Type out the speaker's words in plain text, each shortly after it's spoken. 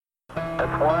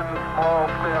It's one small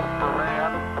step for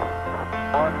man,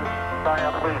 one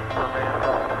giant leap for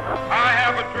mankind. I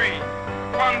have a dream.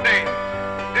 One day,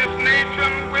 this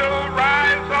nation will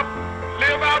rise up,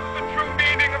 live out the true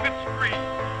meaning of its creed.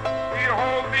 We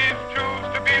hold these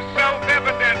truths to be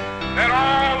self-evident that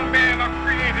all men are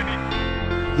created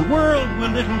equal. The world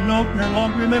will no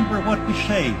longer remember what we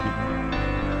say,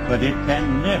 but it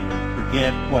can never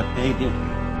forget what they did.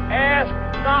 Ask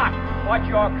not what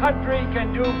your country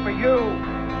can do for you.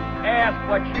 Ask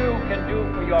what you can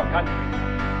do for your country.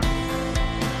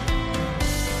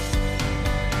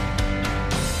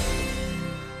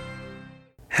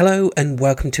 Hello and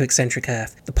welcome to Eccentric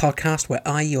Earth, the podcast where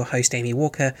I, your host Amy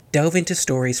Walker, delve into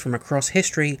stories from across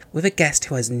history with a guest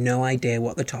who has no idea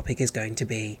what the topic is going to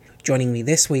be. Joining me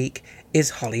this week is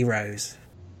Holly Rose.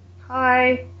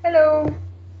 Hi. Hello.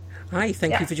 Hi,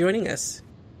 thank you for joining us.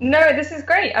 No, this is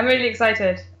great. I'm really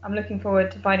excited. I'm looking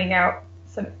forward to finding out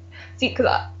some... See, because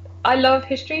I love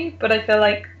history, but I feel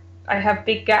like I have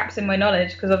big gaps in my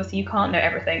knowledge, because obviously you can't know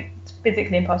everything. It's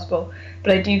physically impossible.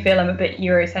 But I do feel I'm a bit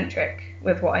Eurocentric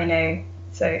with what I know.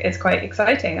 So it's quite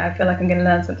exciting. I feel like I'm going to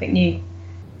learn something new.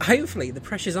 Hopefully. The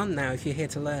pressure's on now if you're here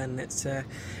to learn. It's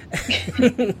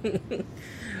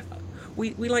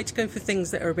we like to go for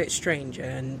things that are a bit stranger,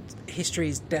 and history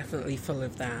is definitely full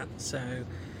of that. So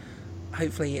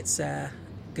hopefully it's going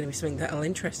to be something that'll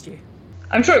interest you.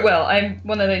 I'm sure it will. I'm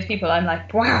one of those people, I'm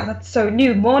like, wow, that's so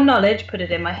new. More knowledge, put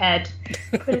it in my head.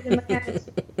 Put it in my head.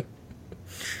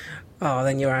 Oh,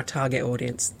 then you're our target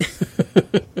audience.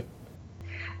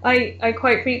 I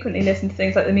quite frequently listen to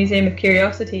things like the Museum of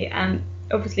Curiosity, and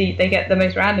obviously they get the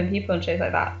most random people and shows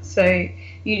like that. So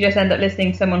you just end up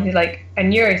listening to someone who's like a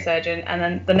neurosurgeon, and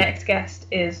then the next guest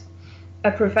is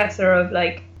a professor of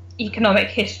like economic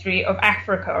history of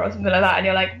Africa or something like that, and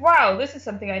you're like, wow, this is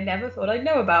something I never thought I'd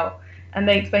know about. And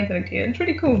they explain something to you, and it's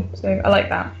really cool. So I like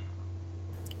that.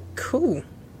 Cool.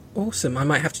 Awesome. I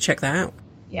might have to check that out.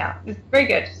 Yeah, it's very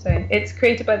good. So it's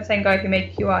created by the same guy who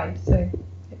made QI.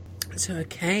 So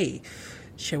okay,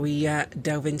 shall we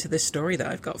delve into this story that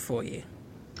I've got for you?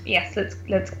 Yes,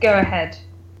 let's go ahead.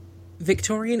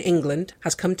 Victorian England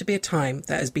has come to be a time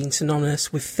that has been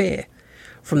synonymous with fear.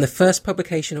 From the first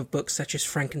publication of books such as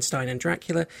Frankenstein and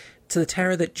Dracula to the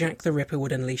terror that Jack the Ripper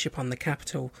would unleash upon the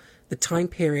capital, the time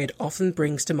period often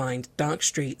brings to mind dark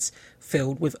streets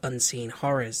filled with unseen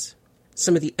horrors.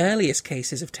 Some of the earliest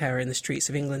cases of terror in the streets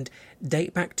of England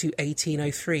date back to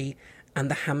 1803 and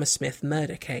the Hammersmith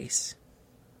murder case.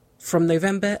 From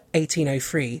November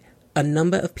 1803, a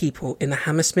number of people in the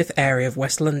Hammersmith area of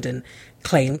West London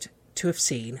claimed to have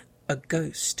seen a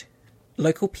ghost.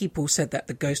 Local people said that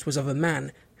the ghost was of a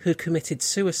man who had committed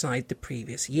suicide the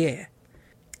previous year.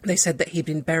 They said that he'd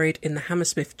been buried in the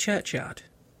Hammersmith churchyard.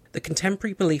 The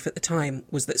contemporary belief at the time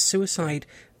was that suicide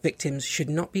victims should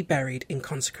not be buried in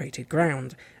consecrated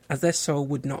ground, as their soul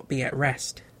would not be at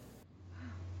rest.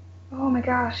 Oh my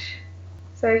gosh.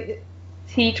 So is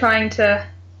he trying to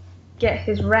get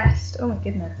his rest? Oh my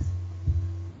goodness.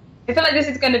 I feel like this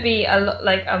is going to be a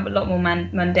lot more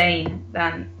mundane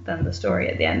than the story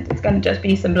at the end. It's going to just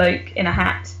be some bloke in a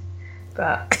hat,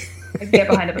 but I can get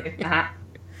behind a bloke in a hat,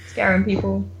 scaring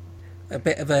people. A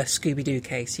bit of a Scooby-Doo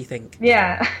case, you think?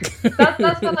 Yeah,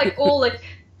 that's not like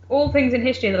all things in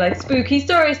history. They're like spooky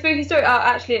story. Oh,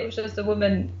 actually, it was just a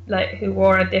woman who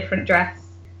wore a different dress,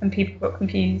 and people got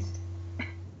confused.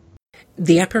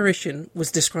 The apparition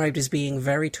was described as being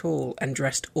very tall and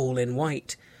dressed all in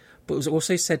white, but was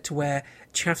also said to wear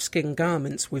calfskin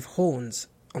garments with horns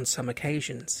on some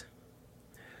occasions.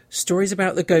 Stories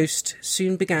about the ghost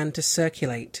soon began to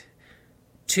circulate.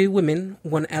 2 women,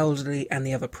 one elderly and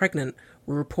the other pregnant,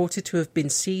 were reported to have been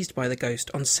seized by the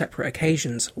ghost on separate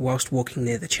occasions whilst walking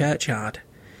near the churchyard.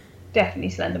 Definitely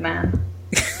Slender Man.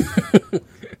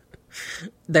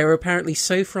 They were apparently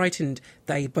so frightened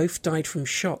they both died from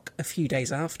shock a few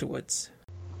days afterwards.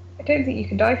 I don't think you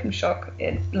can die from shock,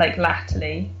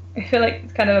 latterly. I feel like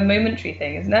it's kind of a momentary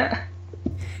thing, isn't it?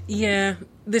 Yeah,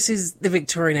 this is the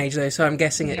Victorian age though, so I'm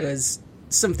guessing it was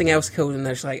something else killed and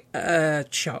they're just like,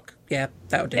 shock. Yeah,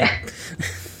 that'll do. Yeah.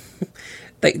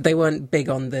 They weren't big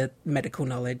on the medical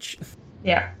knowledge.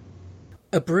 Yeah.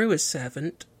 A brewer's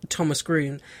servant, Thomas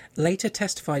Groon, later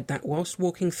testified that whilst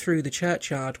walking through the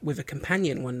churchyard with a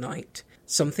companion one night,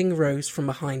 something rose from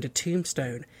behind a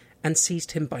tombstone and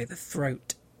seized him by the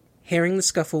throat. Hearing the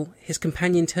scuffle, his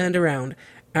companion turned around,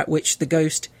 at which the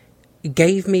ghost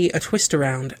gave me a twist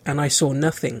around and I saw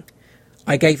nothing.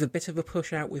 I gave a bit of a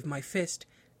push out with my fist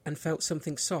and felt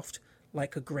something soft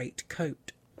like a great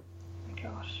coat.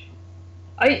 Gosh.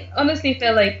 I honestly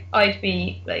feel like I'd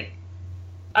be like,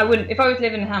 I wouldn't, if I was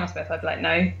living in Hammersmith, I'd be like,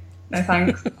 no, No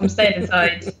thanks. I'm staying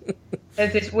inside.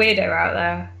 There's this weirdo out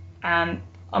there, and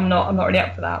I'm not really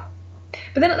up for that.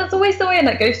 But then that's always the way in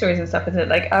like ghost stories and stuff, isn't it?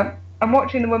 Like I'm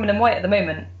watching The Woman in White at the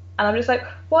moment, and I'm just like,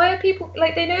 why are people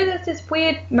like, they know there's this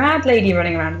weird mad lady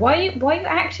running around? Why are you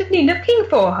actively looking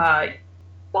for her?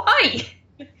 Why?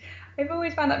 I've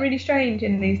always found that really strange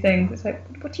in these things. It's like,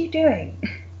 what are you doing?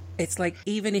 It's like,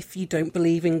 even if you don't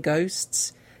believe in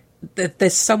ghosts,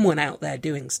 there's someone out there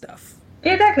doing stuff.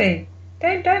 Yeah, exactly.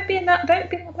 Don't be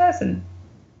that person.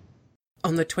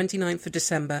 On the 29th of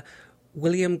December,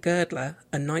 William Girdler,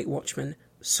 a night watchman,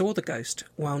 saw the ghost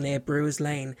while near Brewers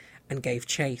Lane and gave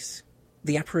chase.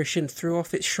 The apparition threw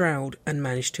off its shroud and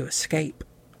managed to escape.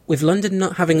 With London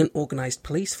not having an organised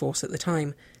police force at the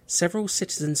time, several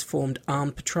citizens formed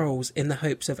armed patrols in the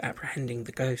hopes of apprehending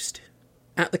the ghost.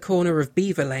 At the corner of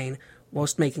Beaver Lane,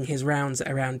 whilst making his rounds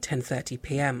at around 10:30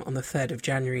 p.m. on the 3rd of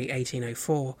January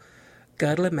 1804,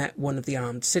 Girdler met one of the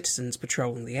armed citizens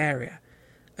patrolling the area,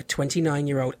 a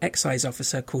 29-year-old excise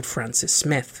officer called Francis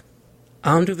Smith.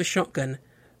 Armed with a shotgun,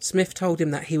 Smith told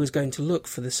him that he was going to look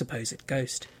for the supposed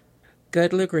ghost.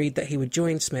 Girdler agreed that he would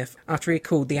join Smith after he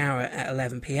called the hour at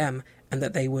 11 p.m. and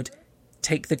that they would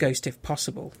take the ghost if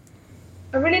possible.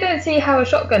 I really don't see how a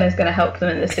shotgun is going to help them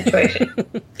in this situation.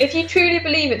 If you truly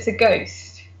believe it's a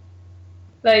ghost,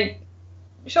 like,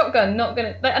 shotgun not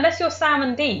going to... Like, unless you're Sam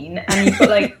and Dean and you've got,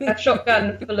 like, a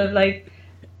shotgun full of, like,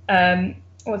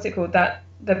 what's it called?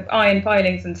 The iron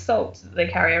filings and salt that they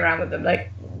carry around with them. Like,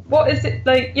 what is it?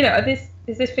 Like, you know,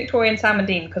 is this Victorian Sam and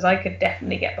Dean? Because I could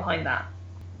definitely get behind that.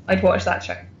 I'd watch that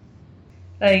show.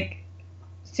 Like,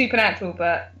 supernatural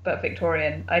but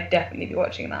Victorian. I'd definitely be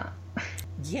watching that.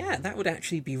 Yeah, that would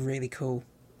actually be really cool.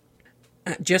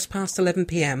 At just past 11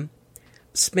 p.m,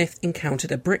 Smith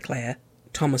encountered a bricklayer,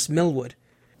 Thomas Millwood,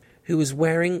 who was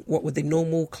wearing what were the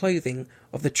normal clothing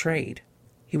of the trade.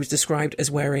 He was described as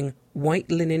wearing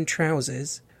white linen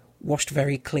trousers, washed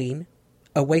very clean,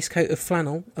 a waistcoat of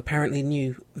flannel, apparently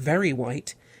new, very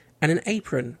white, and an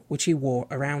apron which he wore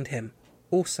around him,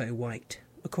 also white,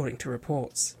 according to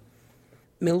reports.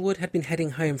 Millwood had been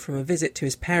heading home from a visit to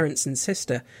his parents and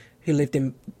sister, who lived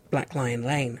in Black Lion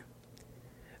Lane.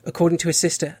 According to his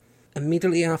sister,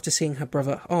 immediately after seeing her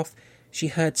brother off, she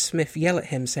heard Smith yell at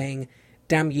him, saying,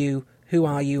 "Damn you, who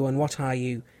are you and what are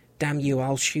you? Damn you,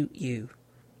 I'll shoot you."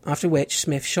 After which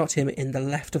Smith shot him in the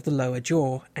left of the lower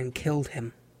jaw and killed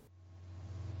him.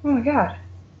 Oh my god.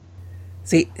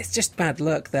 See, it's just bad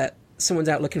luck that someone's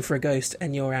out looking for a ghost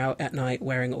and you're out at night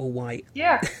wearing all white.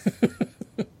 Yeah.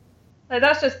 Like,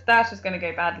 that's just going to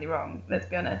go badly wrong, let's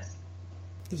be honest.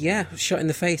 Yeah, shot in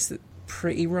the face,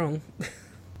 pretty wrong.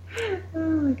 Oh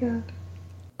my god.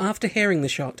 After hearing the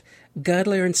shot,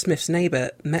 Girdler and Smith's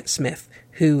neighbour met Smith,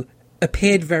 who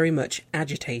appeared very much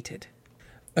agitated.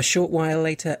 A short while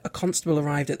later, a constable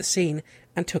arrived at the scene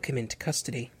and took him into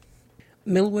custody.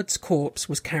 Millwood's corpse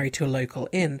was carried to a local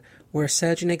inn, where a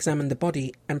surgeon examined the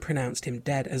body and pronounced him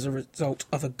dead as a result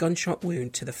of a gunshot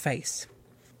wound to the face.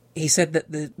 He said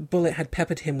that the bullet had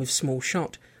peppered him with small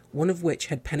shot, one of which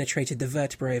had penetrated the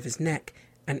vertebrae of his neck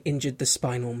and injured the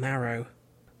spinal marrow.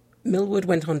 Millwood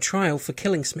went on trial for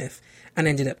killing Smith and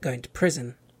ended up going to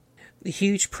prison. The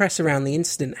huge press around the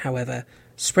incident, however,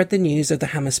 spread the news of the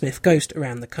Hammersmith ghost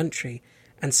around the country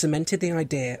and cemented the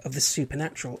idea of the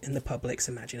supernatural in the public's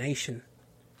imagination.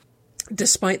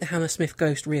 Despite the Hammersmith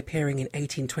ghost reappearing in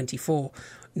 1824,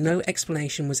 no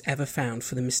explanation was ever found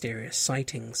for the mysterious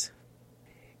sightings.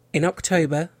 In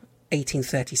October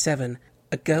 1837,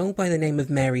 a girl by the name of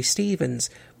Mary Stevens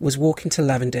was walking to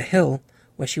Lavender Hill,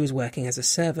 where she was working as a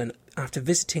servant after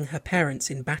visiting her parents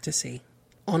in Battersea.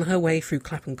 On her way through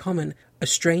Clapham Common, a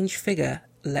strange figure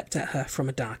leapt at her from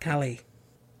a dark alley.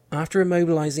 After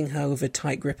immobilising her with a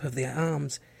tight grip of the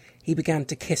arms, he began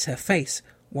to kiss her face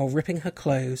while ripping her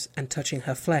clothes and touching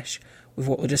her flesh with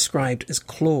what were described as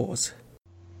claws.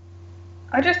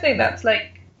 I just think that's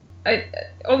like,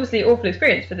 obviously awful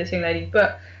experience for this young lady,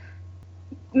 but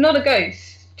not a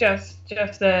ghost,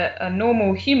 just a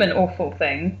normal human awful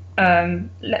thing.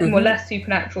 More less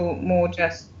supernatural, more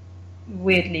just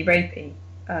weirdly rapey.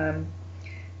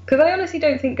 Because I honestly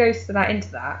don't think ghosts are that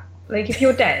into that. Like, if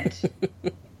you're dead,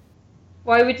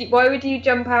 why would you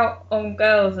jump out on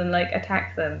girls and like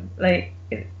attack them? Like,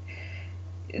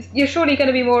 you're surely going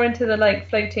to be more into the like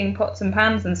floating pots and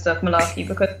pans and stuff malarkey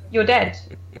because you're dead.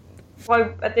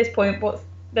 Why at this point?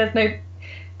 There's no.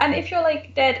 And if you're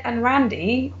like dead and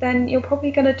randy, then you're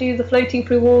probably going to do the floating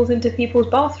through walls into people's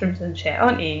bathrooms and shit,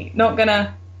 aren't you? Not going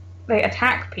to like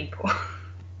attack people.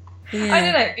 Yeah. I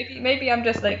don't know. Maybe I'm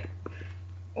just like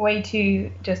way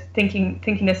too just thinking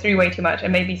this through way too much,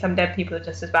 and maybe some dead people are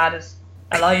just as bad as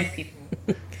alive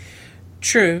people.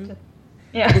 True,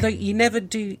 Yeah. Although you never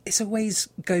do, it's always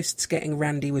ghosts getting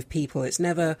randy with people. It's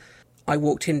never, I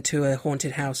walked into a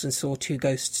haunted house and saw two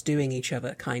ghosts doing each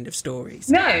other kind of stories.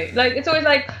 No, like, it's always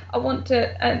like, I want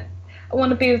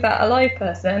to be with that alive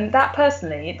person. That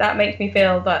personally, that makes me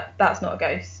feel that that's not a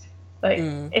ghost. Like,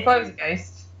 if I was a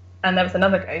ghost and there was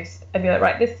another ghost, I'd be like,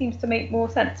 right, this seems to make more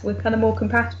sense. We're kind of more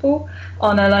compatible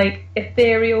on a, like,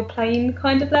 ethereal plane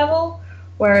kind of level,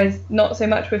 whereas not so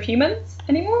much with humans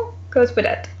anymore, because we're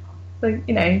dead. Like,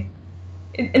 you know,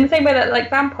 in the same way that, like,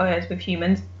 vampires with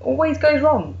humans always goes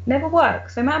wrong, never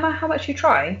works. No matter how much you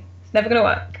try, it's never going to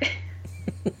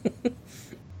work.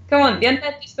 Come on, the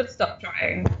undead just got to stop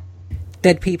trying.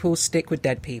 Dead people stick with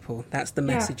dead people. That's the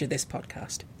message of this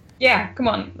podcast. Yeah, come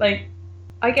on, like,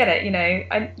 I get it, you know,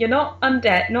 you're not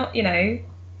undead, not, you know,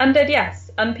 undead,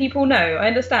 yes, people, no, I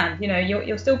understand, you know,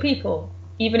 you're still people,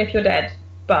 even if you're dead,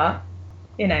 but,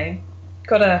 you know,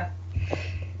 gotta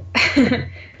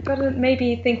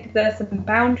maybe think if there's some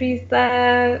boundaries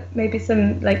there, maybe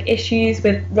some, like, issues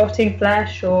with rotting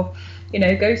flesh, or, you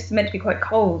know, ghosts are meant to be quite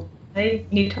cold, right?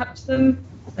 When you touch them,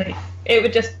 like, it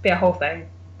would just be a whole thing,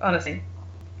 honestly.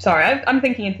 Sorry, I'm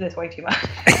thinking into this way too much.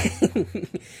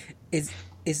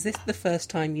 Is this the first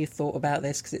time you thought about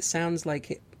this? Because it sounds like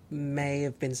it may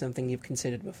have been something you've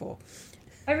considered before.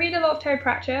 I read a lot of Terry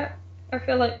Pratchett. I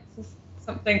feel like this is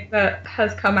something that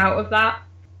has come out of that.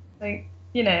 Like,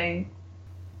 you know,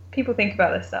 people think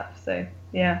about this stuff, so,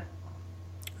 yeah.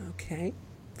 Okay,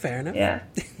 fair enough. Yeah.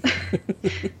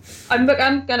 I'm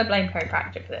going to blame Terry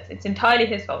Pratchett for this. It's entirely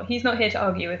his fault. He's not here to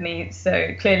argue with me,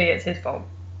 so clearly it's his fault.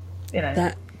 You know.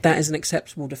 That is an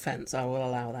acceptable defence. I will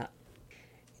allow that.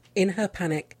 In her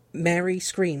panic, Mary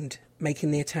screamed, making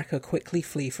the attacker quickly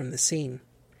flee from the scene.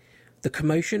 The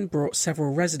commotion brought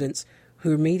several residents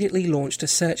who immediately launched a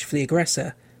search for the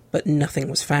aggressor, but nothing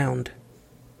was found.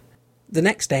 The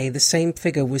next day, the same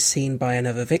figure was seen by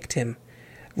another victim.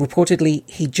 Reportedly,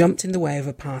 he jumped in the way of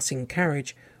a passing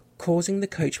carriage, causing the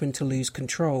coachman to lose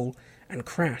control and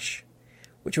crash,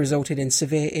 which resulted in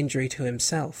severe injury to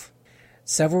himself.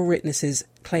 Several witnesses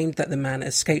claimed that the man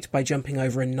escaped by jumping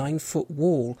over a 9-foot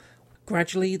wall.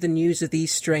 Gradually, the news of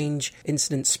these strange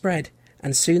incidents spread,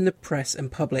 and soon the press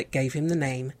and public gave him the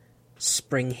name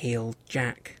Spring-Heeled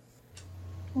Jack.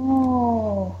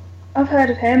 Oh, I've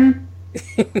heard of him.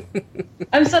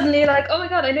 I'm suddenly like, oh my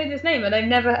god, I know this name, and I've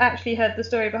never actually heard the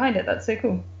story behind it. That's so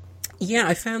cool. Yeah,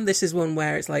 I found this is one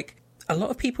where it's like, a lot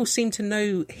of people seem to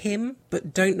know him,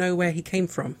 but don't know where he came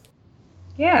from.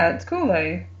 Yeah, it's cool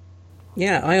though.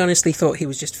 Yeah, I honestly thought he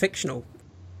was just fictional.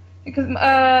 Because,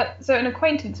 so an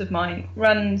acquaintance of mine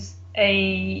runs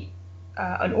an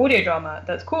audio drama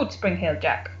that's called Spring-Heeled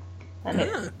Jack. And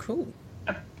it's cool.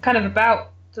 Kind of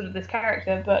about sort of this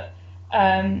character, but,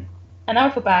 and now I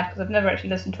feel bad because I've never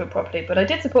actually listened to it properly, but I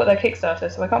did support their Kickstarter,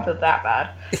 so I can't feel that bad.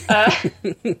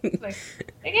 Like,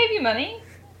 they gave you money.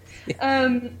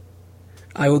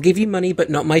 I will give you money, but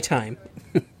not my time.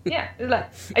 Yeah, it's like,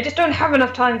 I just don't have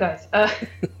enough time, guys.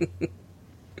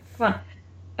 Come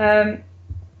on.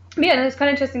 Yeah, it's kind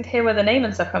of interesting to hear where the name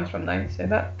and stuff comes from, though. So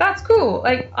that's cool.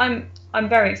 Like, I'm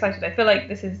very excited. I feel like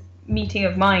this is meeting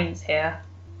of minds here.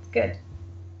 It's good.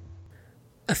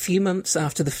 A few months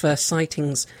after the first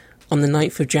sightings, on the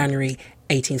 9th of January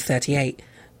 1838,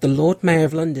 the Lord Mayor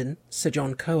of London, Sir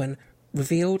John Cohen,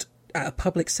 revealed at a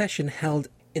public session held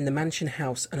in the Mansion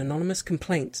House an anonymous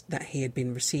complaint that he had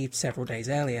been received several days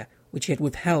earlier, which he had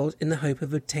withheld in the hope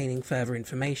of obtaining further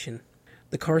information.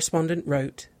 The correspondent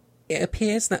wrote, "It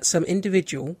appears that some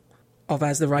individual, of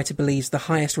as the writer believes the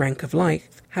highest rank of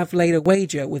life, have laid a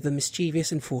wager with a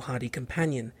mischievous and foolhardy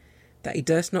companion, that he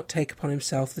durst not take upon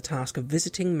himself the task of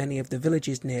visiting many of the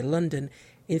villages near London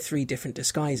in 3 different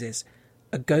disguises,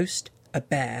 a ghost, a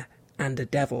bear, and a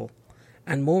devil,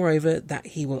 and moreover that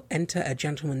he will enter a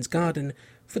gentleman's garden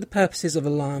for the purposes of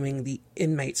alarming the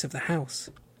inmates of the house.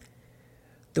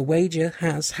 The wager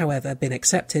has, however, been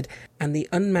accepted, and the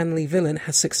unmanly villain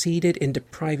has succeeded in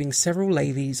depriving several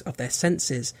ladies of their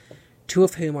senses, 2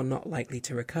 of whom are not likely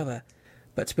to recover,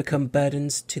 but to become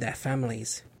burdens to their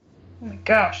families." Oh my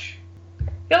gosh. I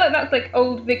feel like that's like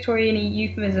old Victorian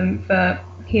euphemism for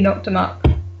he knocked him up.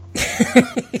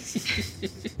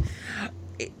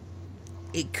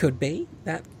 It could be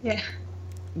that. Yeah.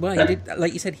 Well, he did,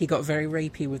 like you said, he got very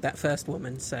rapey with that first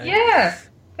woman, so. Yeah.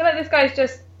 I feel like this guy's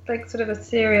just like sort of a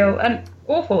serial and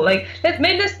awful. Like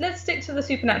let's stick to the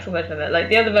supernatural version of it. Like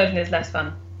the other version is less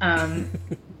fun.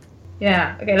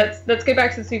 Yeah. Okay. Let's go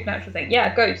back to the supernatural thing.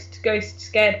 Yeah. Ghost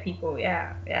scared people.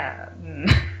 Yeah.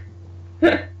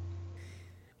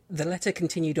 The letter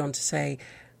continued on to say,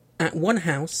 "At one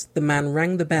house, the man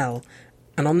rang the bell,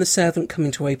 and on the servant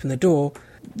coming to open the door,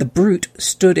 the brute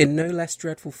stood in no less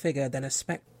dreadful figure than a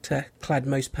spectre clad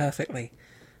most perfectly.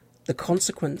 The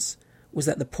consequence was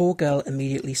that the poor girl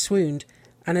immediately swooned,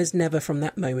 and has never from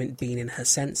that moment been in her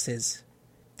senses.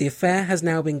 The affair has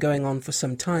now been going on for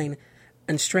some time,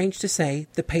 and strange to say,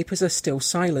 the papers are still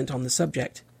silent on the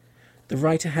subject. The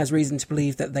writer has reason to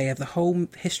believe that they have the whole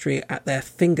history at their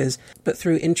fingers, but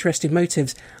through interested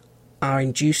motives are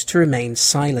induced to remain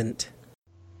silent.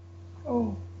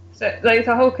 Oh, so like it's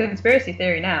a whole conspiracy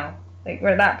theory now. Like we're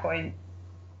at that point.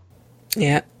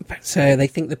 Yeah, so they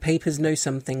think the papers know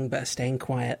something but are staying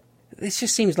quiet. This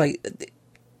just seems like...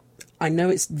 I know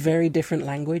it's very different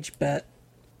language, but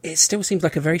it still seems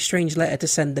like a very strange letter to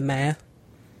send the mayor.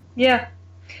 Yeah.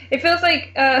 It feels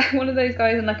like one of those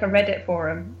guys in like a Reddit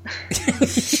forum.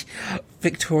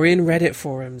 Victorian Reddit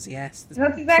forums, yes.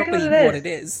 That's exactly what it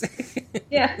is.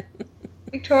 Yeah.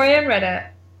 Victorian Reddit.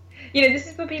 You know, this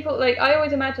is for people, like, I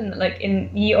always imagine that, like,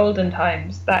 in ye olden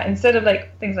times, that instead of,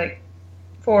 like, things like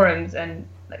forums and,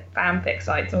 like, fanfic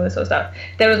sites and all this sort of stuff,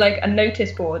 there was, like, a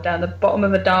notice board down the bottom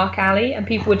of a dark alley, and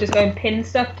people would just go and pin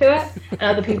stuff to it, and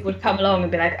other people would come along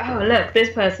and be like, oh, look, this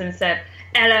person said,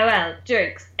 LOL,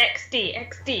 jokes, XD,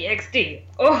 XD, XD.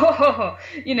 Oh,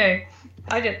 you know,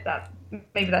 I just, that,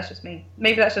 maybe that's just me.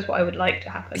 Maybe that's just what I would like to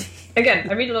happen. Again,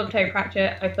 I read a lot of Terry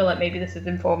Pratchett. I feel like maybe this is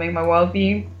informing my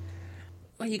worldview.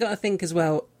 Well, you got to think as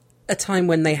well, a time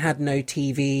when they had no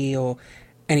TV or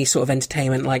any sort of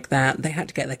entertainment like that, they had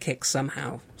to get their kicks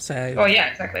somehow. So, oh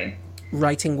yeah, exactly.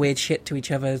 Writing weird shit to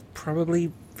each other is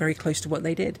probably very close to what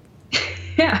they did.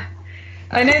 Yeah,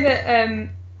 I know that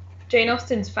Jane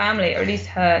Austen's family, or at least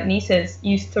her nieces,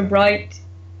 used to write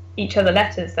each other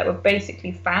letters that were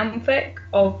basically fanfic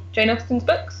of Jane Austen's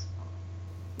books,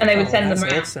 and they would send them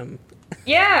around. Awesome.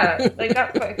 Yeah, like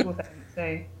that's quite a cool thing.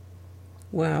 So.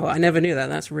 Wow, I never knew that.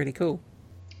 That's really cool.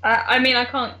 I mean, I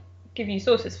can't give you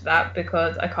sources for that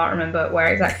because I can't remember where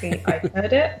exactly I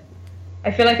heard it.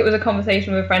 I feel like it was a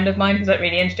conversation with a friend of mine who's like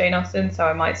really into Jane Austen, so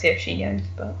I might see if she knows,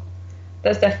 but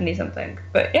that's definitely something.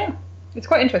 But yeah, it's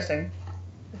quite interesting.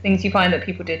 The things you find that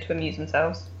people did to amuse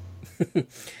themselves.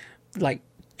 Like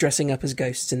dressing up as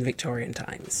ghosts in Victorian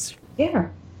times. Yeah.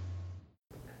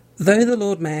 Though the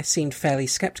Lord Mayor seemed fairly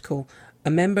sceptical, a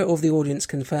member of the audience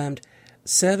confirmed,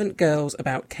 servant girls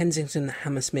about Kensington,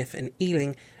 Hammersmith and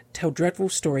Ealing tell dreadful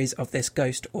stories of this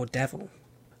ghost or devil.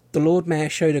 The Lord Mayor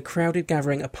showed a crowded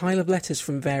gathering a pile of letters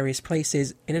from various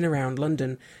places in and around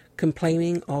London,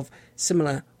 complaining of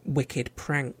similar wicked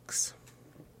pranks.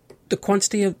 The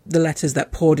quantity of the letters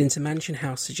that poured into Mansion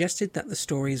House suggested that the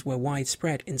stories were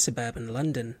widespread in suburban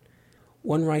London.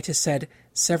 One writer said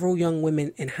several young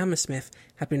women in Hammersmith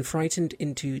had been frightened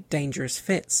into dangerous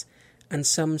fits, and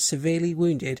some severely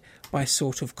wounded by a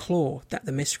sort of claw that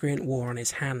the miscreant wore on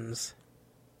his hands.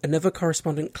 Another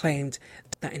correspondent claimed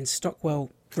that in Stockwell,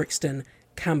 Brixton,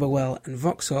 Camberwell and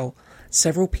Vauxhall,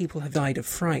 several people had died of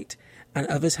fright, and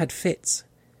others had fits.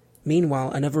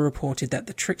 Meanwhile, another reported that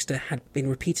the trickster had been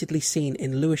repeatedly seen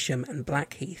in Lewisham and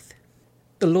Blackheath.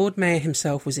 The Lord Mayor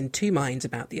himself was in two minds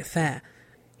about the affair.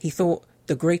 He thought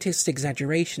the greatest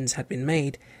exaggerations had been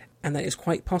made, and that it is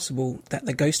quite possible that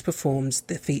the ghost performs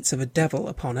the feats of a devil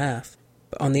upon earth.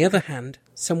 But on the other hand,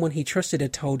 someone he trusted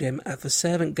had told him of a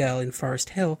servant girl in Forest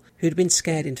Hill who had been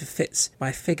scared into fits by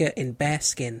a figure in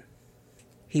bearskin.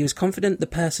 He was confident the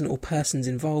person or persons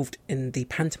involved in the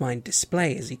pantomime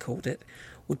display, as he called it,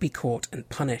 would be caught and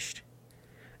punished.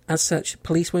 As such,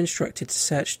 police were instructed to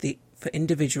search for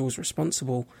individuals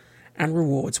responsible, and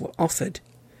rewards were offered.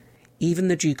 Even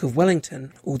the Duke of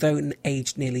Wellington, although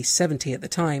aged nearly 70 at the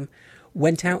time,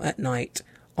 went out at night,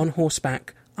 on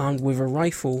horseback, armed with a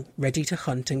rifle, ready to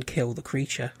hunt and kill the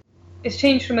creature. It's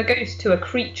changed from a ghost to a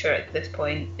creature at this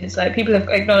point. It's like people have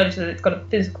acknowledged that it's got a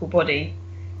physical body.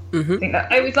 Mm-hmm. I think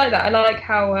that I always like that. I like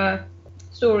how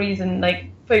stories and like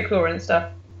folklore and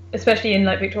stuff, especially in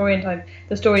like Victorian time,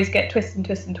 the stories get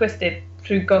twisted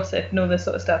through gossip and all this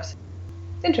sort of stuff.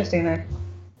 It's interesting though.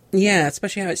 Yeah,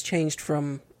 especially how it's changed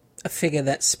from a figure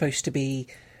that's supposed to be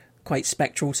quite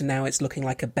spectral to now it's looking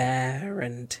like a bear,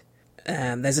 and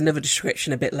there's another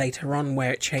description a bit later on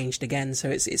where it changed again, so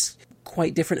it's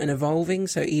quite different and evolving.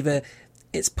 So either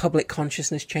it's public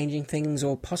consciousness changing things,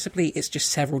 or possibly it's just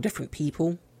several different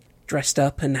people dressed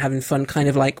up and having fun, kind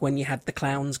of like when you had the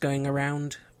clowns going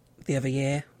around the other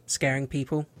year scaring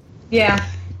people. Yeah.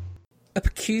 A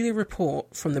peculiar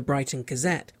report from the Brighton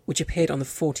Gazette, which appeared on the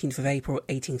 14th of April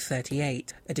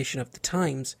 1838 edition of the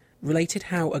Times, related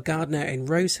how a gardener in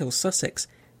Rosehill, Sussex,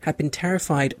 had been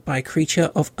terrified by a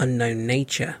creature of unknown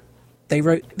nature. They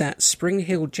wrote that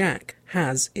Spring-Heeled Jack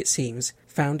has, it seems,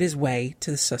 found his way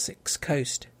to the Sussex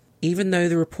coast. Even though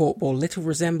the report bore little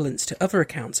resemblance to other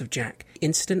accounts of Jack, the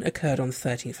incident occurred on the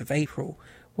 13th of April,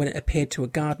 when it appeared to a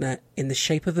gardener in the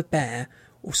shape of a bear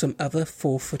or some other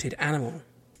four-footed animal.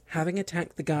 Having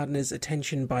attacked the gardener's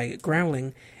attention by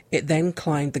growling, it then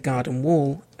climbed the garden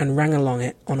wall and ran along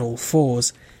it on all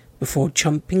fours, before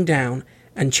jumping down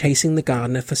and chasing the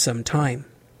gardener for some time.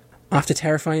 After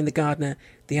terrifying the gardener,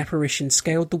 the apparition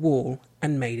scaled the wall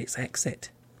and made its exit.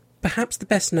 Perhaps the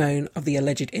best known of the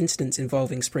alleged incidents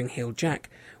involving Spring-Heeled Jack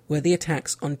were the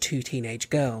attacks on two teenage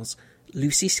girls,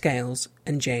 Lucy Scales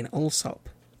and Jane Alsop.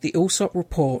 The Alsop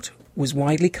report was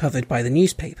widely covered by the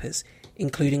newspapers,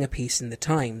 including a piece in the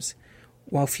Times,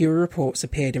 while fewer reports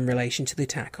appeared in relation to the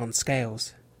attack on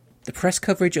Scales. The press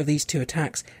coverage of these two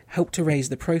attacks helped to raise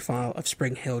the profile of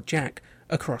Spring-Heeled Jack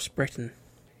across Britain.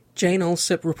 Jane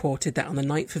Alsop reported that on the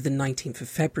night of the 19th of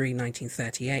February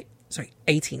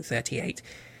 1838,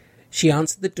 she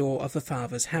answered the door of her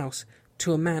father's house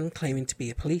to a man claiming to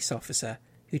be a police officer,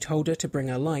 who told her to bring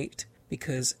a light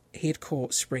because he had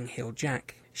caught Spring-Heeled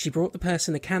Jack. She brought the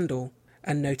person a candle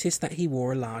and noticed that he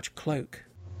wore a large cloak.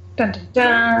 Dun dun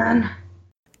dun!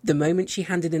 The moment she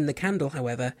handed in the candle,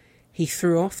 however, he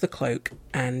threw off the cloak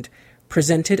and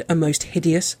presented a most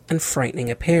hideous and frightening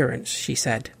appearance, she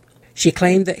said. She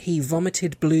claimed that he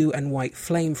vomited blue and white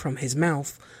flame from his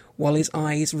mouth, while his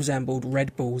eyes resembled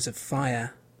red balls of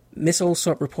fire. Miss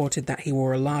Alsop reported that he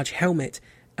wore a large helmet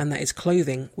and that his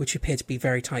clothing, which appeared to be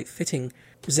very tight-fitting,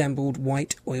 resembled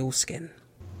white oilskin.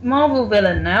 Marvel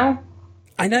villain now.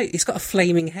 I know, he's got a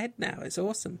flaming head now, it's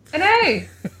awesome. I know!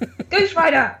 Ghost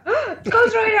Rider!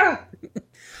 Ghost Rider!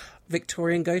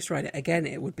 Victorian Ghost Rider, again,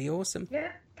 it would be awesome.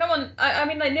 Yeah, come on. I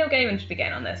mean, like, Neil Gaiman should be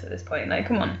getting on this at this point, like,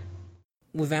 come on.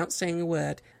 Without saying a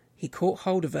word, he caught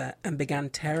hold of her and began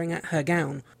tearing at her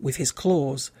gown with his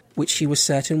claws, which she was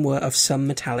certain were of some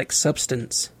metallic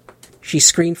substance. She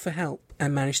screamed for help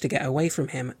and managed to get away from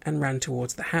him and ran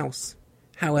towards the house.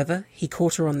 However, he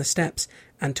caught her on the steps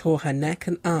and tore her neck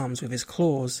and arms with his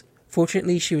claws.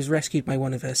 Fortunately, she was rescued by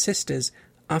one of her sisters,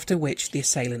 after which the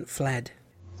assailant fled.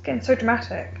 It's getting so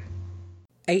dramatic.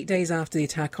 8 days after the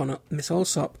attack on Miss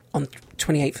Alsop, on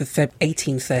 28th of February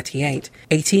 1838,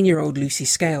 18-year-old Lucy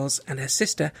Scales and her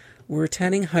sister were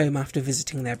returning home after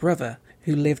visiting their brother,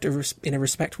 who lived in a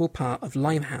respectable part of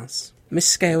Limehouse. Miss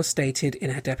Scales stated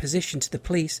in her deposition to the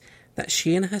police that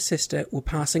she and her sister were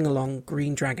passing along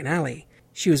Green Dragon Alley.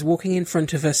 She was walking in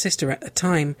front of her sister at the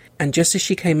time, and just as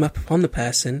she came up upon the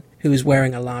person, who was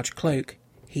wearing a large cloak,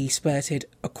 he spurted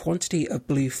a quantity of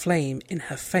blue flame in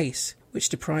her face, which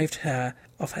deprived her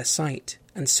of her sight,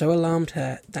 and so alarmed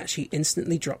her that she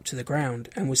instantly dropped to the ground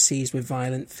and was seized with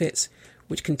violent fits,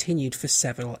 which continued for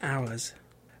several hours.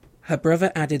 Her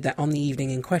brother added that on the evening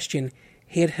in question,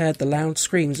 he had heard the loud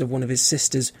screams of one of his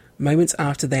sisters moments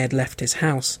after they had left his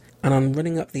house, and on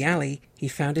running up the alley, he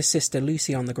found his sister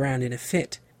Lucy on the ground in a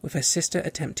fit, with her sister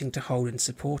attempting to hold and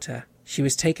support her. She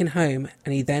was taken home,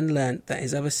 and he then learnt from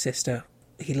his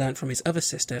other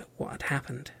sister what had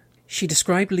happened. She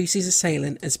described Lucy's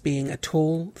assailant as being a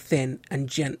tall, thin,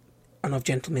 and of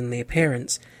gentlemanly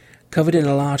appearance, covered in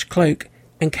a large cloak,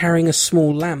 and carrying a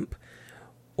small lamp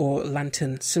or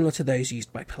lantern similar to those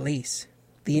used by police.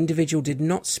 The individual did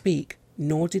not speak,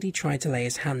 nor did he try to lay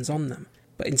his hands on them,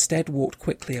 but instead walked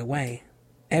quickly away.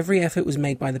 Every effort was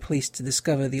made by the police to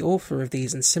discover the author of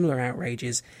these and similar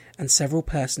outrages, and several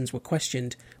persons were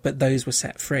questioned, but those were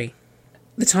set free.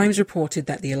 The Times reported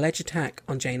that the alleged attack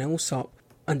on Jane Alsop,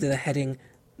 under the heading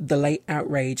 "The Late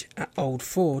Outrage at Old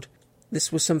Ford,"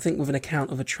 this was something with an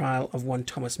account of a trial of one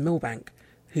Thomas Milbank,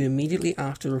 who immediately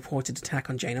after the reported attack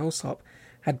on Jane Alsop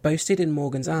had boasted in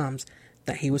Morgan's Arms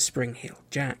that he was Spring-Heeled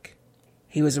Jack.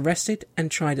 He was arrested and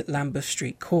tried at Lambeth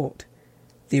Street Court.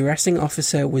 The arresting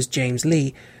officer was James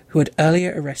Lee, who had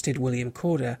earlier arrested William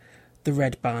Corder, the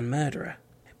Red Barn murderer.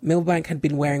 Milbank had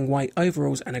been wearing white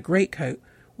overalls and a greatcoat,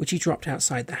 which he dropped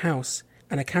outside the house,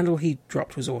 and a candle he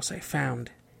dropped was also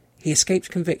found. He escaped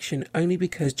conviction only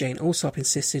because Jane Alsop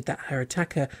insisted that her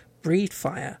attacker breathed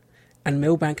fire, and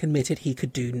Milbank admitted he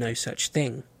could do no such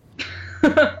thing.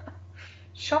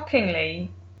 Shockingly,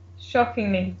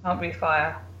 he can't breathe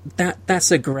fire.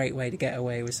 That's a great way to get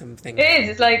away with something. It is.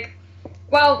 It's like,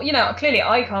 well, you know, clearly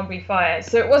I can't breathe fire,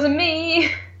 so it wasn't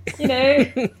me. You know,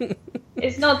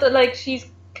 it's not that like she's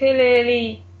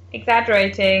clearly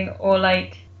exaggerating or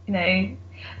like, you know,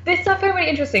 this stuff is really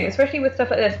interesting, especially with stuff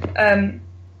like this.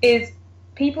 Is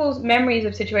people's memories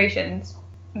of situations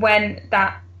when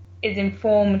that is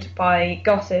informed by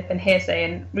gossip and hearsay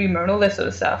and rumor and all this sort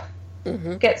of stuff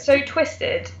get so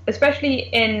twisted, especially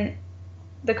in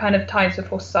the kind of times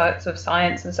before sort of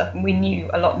science and stuff, and we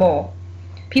knew a lot more.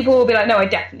 People will be like, no, I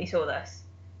definitely saw this.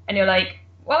 And you're like,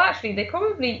 Well, actually, they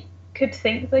probably could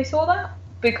think they saw that,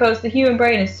 because the human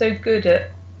brain is so good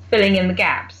at filling in the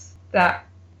gaps that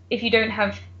if you don't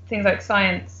have things like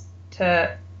science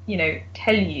to,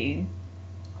 tell you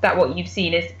that what you've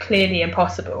seen is clearly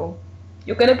impossible,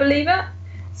 you're going to believe it.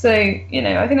 So,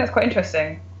 I think that's quite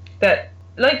interesting. That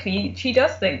likely she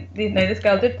does think, this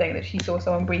girl did think that she saw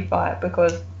someone breathe fire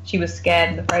because she was scared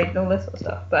and afraid and all this sort of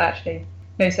stuff. But actually,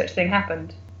 no such thing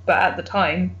happened. But at the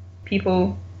time,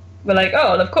 people were like,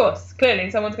 oh, well, of course, clearly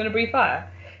someone's going to breathe fire.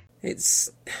 It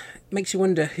makes you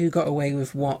wonder who got away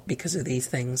with what because of these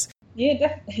things. Yeah,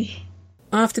 definitely.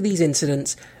 After these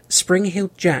incidents,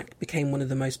 Spring-Heeled Jack became one of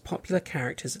the most popular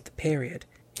characters of the period.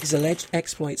 His alleged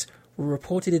exploits were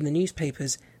reported in the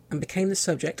newspapers and became the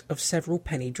subject of several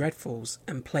penny dreadfuls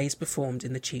and plays performed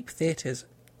in the cheap theatres.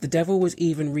 The devil was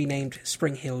even renamed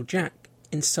Spring-Heeled Jack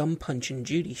in some Punch and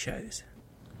Judy shows.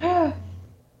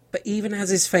 But even as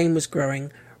his fame was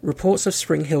growing, reports of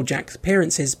Spring-Heeled Jack's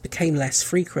appearances became less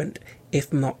frequent,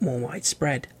 if not more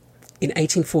widespread. In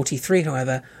 1843,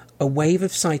 however, a wave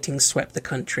of sightings swept the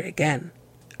country again.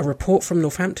 A report from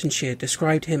Northamptonshire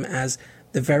described him as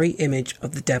the very image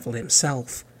of the devil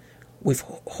himself, with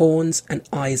horns and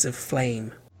eyes of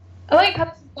flame. I like how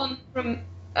this has gone from...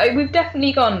 we've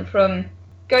definitely gone from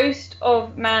ghost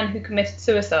of man who committed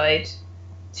suicide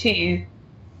to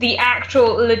the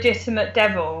actual legitimate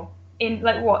devil in,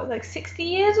 60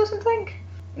 years or something?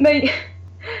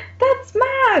 That's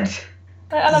mad!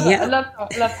 I love that.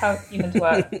 I love how humans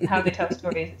work and how they tell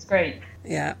stories. It's great.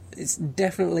 Yeah, it's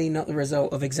definitely not the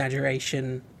result of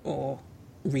exaggeration or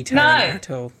retelling at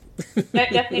all. No,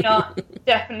 definitely not.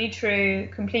 Definitely true.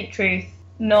 Complete truth.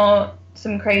 Not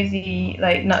some crazy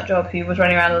nut job who was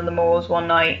running around on the moors one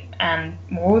night and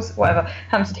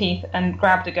Hampstead Heath, and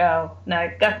grabbed a girl. No,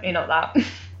 definitely not that.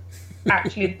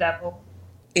 Actually, the devil.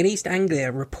 In East Anglia,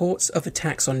 reports of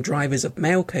attacks on drivers of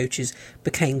mail coaches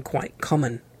became quite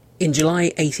common. In July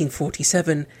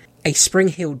 1847, a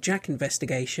Spring-Heeled Jack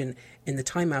investigation in the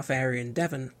Tynemouth area in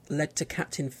Devon led to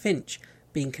Captain Finch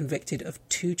being convicted of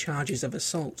 2 charges of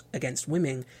assault against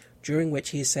women, during which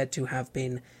he is said to have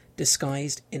been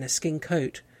disguised in a skin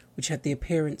coat which had the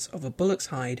appearance of a bullock's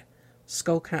hide,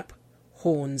 skullcap,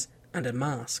 horns, and a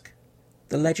mask.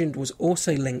 The legend was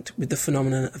also linked with the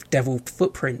phenomenon of devil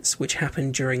footprints, which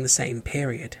happened during the same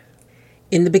period.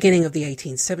 In the beginning of the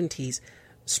 1870s,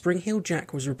 Spring-Heeled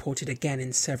Jack was reported again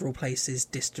in several places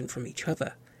distant from each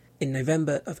other. In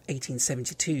November of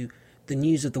 1872, the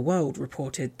News of the World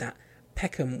reported that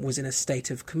Peckham was in a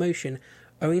state of commotion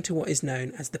owing to what is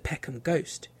known as the Peckham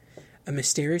Ghost, a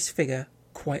mysterious figure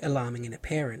quite alarming in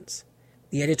appearance.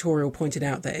 The editorial pointed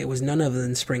out that it was none other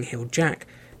than Spring-Heeled Jack,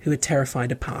 who had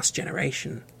terrified a past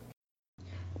generation.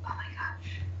 Oh my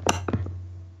gosh.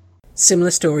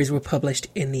 Similar stories were published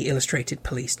in the Illustrated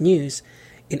Police News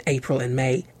in April and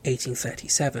May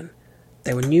 1837.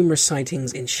 There were numerous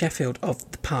sightings in Sheffield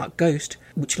of the Park Ghost,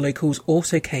 which locals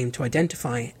also came to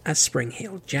identify as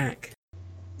Spring-Heeled Jack.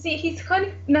 See, he's kind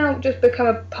of now just become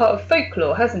a part of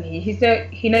folklore, hasn't he?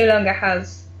 He no longer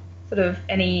has sort of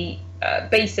any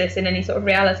basis in any sort of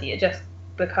reality. It just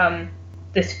become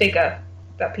this figure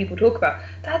that people talk about.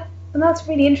 And that's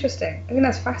really interesting. I think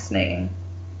that's fascinating.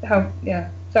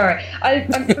 Sorry.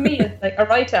 For me, as a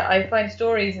writer, I find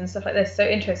stories and stuff like this so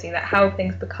interesting, that how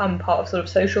things become part of sort of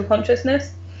social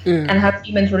consciousness, and how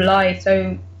humans rely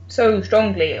so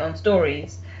strongly on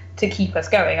stories to keep us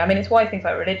going. I mean, it's why things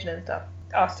like religion and stuff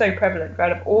are so prevalent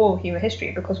throughout all human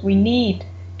history, because we need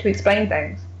to explain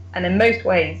things. And in most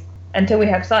ways, until we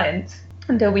have science,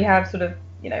 until we have sort of,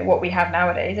 what we have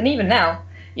nowadays, and even now,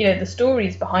 the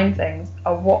stories behind things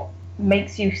are what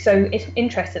makes you so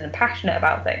interested and passionate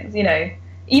about things.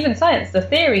 Even science, the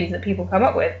theories that people come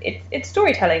up with, it's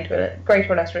storytelling to a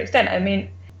greater or lesser extent. I mean,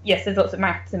 yes, there's lots of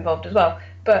maths involved as well,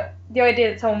 but the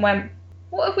idea that someone went,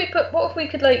 what if we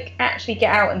could actually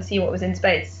get out and see what was in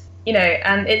space?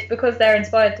 And it's because they're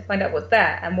inspired to find out what's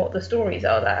there and what the stories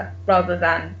are there, rather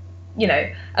than, and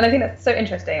I think that's so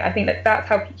interesting. I think that's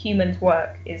how humans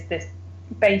work, is this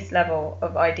base level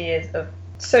of ideas of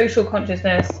social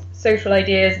consciousness, social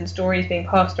ideas and stories being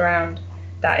passed around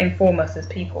that inform us as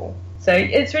people. So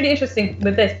it's really interesting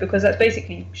with this, because that's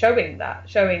basically showing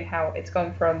how it's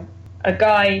gone from a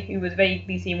guy who was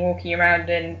vaguely seen walking around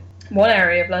in one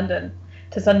area of London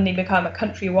to suddenly become a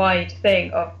countrywide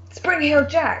thing of Spring-Heeled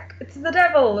Jack, it's the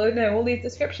devil, all these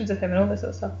descriptions of him and all this sort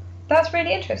of stuff. That's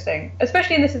really interesting,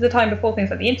 especially this is the time before things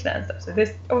like the internet and stuff, so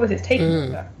this obviously it's taken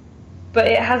over. But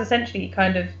it has essentially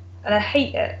kind of, and I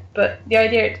hate it, but the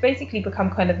idea, it's basically become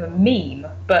kind of a meme,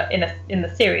 but in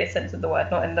the serious sense of the word,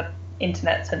 not in the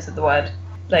internet sense of the word.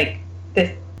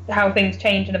 This, how things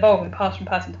change and evolve and pass from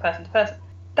person to person to person.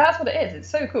 That's what it is. It's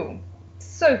so cool.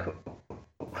 So cool.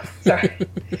 Sorry.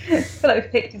 I feel like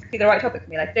we've picked the right topic for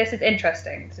me. Like, this is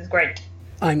interesting. This is great.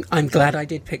 I'm glad I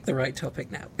did pick the right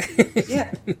topic now.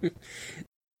 Yeah.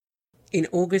 In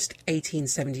August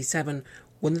 1877,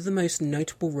 one of the most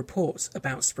notable reports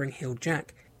about Spring Heel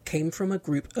Jack came from a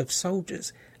group of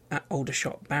soldiers at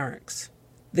Aldershot Barracks.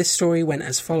 This story went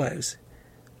as follows.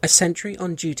 A sentry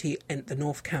on duty at the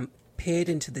North Camp peered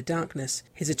into the darkness,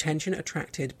 his attention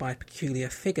attracted by a peculiar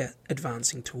figure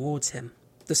advancing towards him.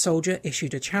 The soldier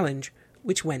issued a challenge,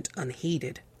 which went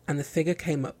unheeded, and the figure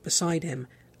came up beside him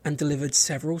and delivered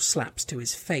several slaps to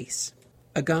his face.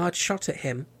 A guard shot at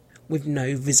him, with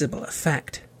no visible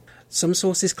effect. Some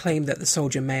sources claim that the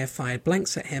soldier may have fired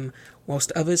blanks at him,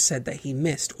 whilst others said that he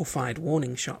missed or fired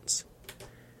warning shots.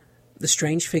 The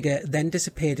strange figure then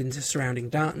disappeared into surrounding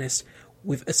darkness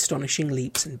with astonishing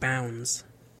leaps and bounds.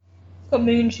 It's got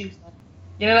moon shoes on.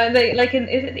 You know, like in,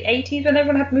 is it the 80s when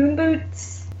everyone had moon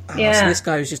boots? Oh, Yeah. So this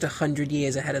guy was just 100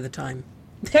 years ahead of the time.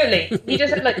 Totally. He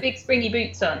just had like big springy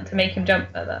boots on to make him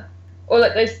jump further. Or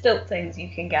like those stilt things you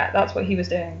can get. That's what he was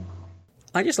doing.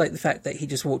 I just like the fact that he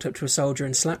just walked up to a soldier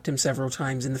and slapped him several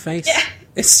times in the face. Yeah.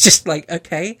 It's just like,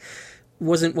 okay,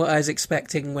 wasn't what I was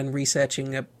expecting when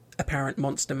researching a apparent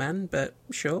monster man, but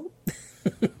sure.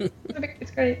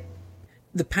 It's great.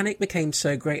 The panic became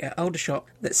so great at Aldershot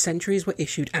that sentries were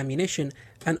issued ammunition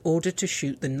and ordered to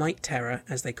shoot the Night Terror,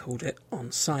 as they called it,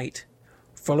 on sight,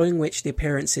 following which the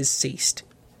appearances ceased,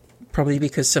 probably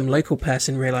because some local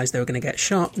person realised they were going to get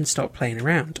shot and stopped playing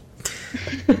around.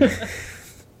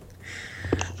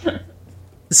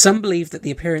 Some believe that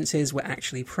the appearances were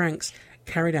actually pranks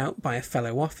carried out by a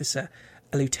fellow officer,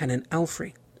 a Lieutenant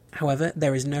Alfrey. However,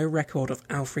 there is no record of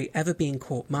Alfrey ever being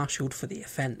court-martialed for the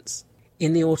offence.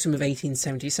 In the autumn of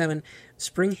 1877,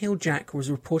 Spring Heel Jack was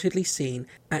reportedly seen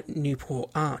at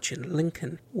Newport Arch in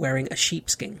Lincoln, wearing a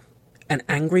sheepskin. An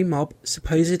angry mob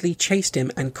supposedly chased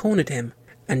him and cornered him,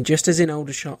 and just as in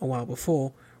Aldershot a while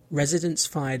before, residents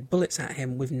fired bullets at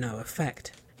him with no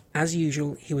effect. As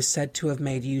usual, he was said to have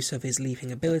made use of his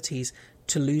leaping abilities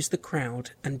to lose the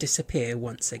crowd and disappear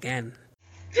once again.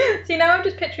 See, now I'm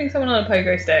just picturing someone on a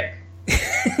pogo stick.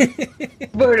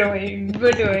 We're doing.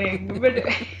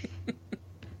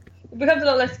 It becomes a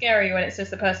lot less scary when it's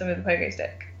just a person with a pogo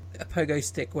stick. A pogo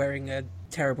stick wearing a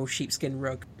terrible sheepskin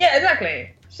rug. Yeah,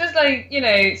 exactly. It's just like, you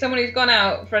know, someone who's gone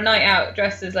out for a night out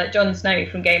dressed as like Jon Snow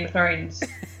from Game of Thrones.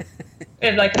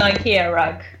 With like an IKEA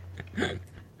rug.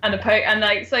 And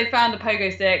like, so they found a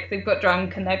pogo stick, they've got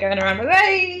drunk and they're going around like,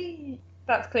 hey!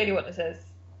 That's clearly what this is.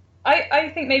 I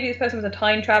think maybe this person was a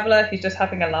time traveller who's just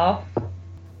having a laugh.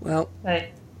 Well,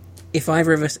 Like, if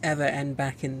either of us ever end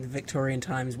back in the Victorian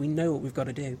times, we know what we've got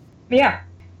to do. yeah.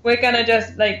 We're gonna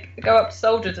just, like, go up to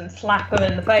soldiers and slap them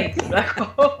in the face. And be like,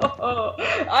 oh,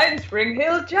 I'm Spring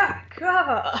Heel Jack.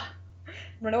 Ah.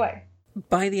 Run away.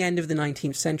 By the end of the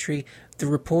 19th century, the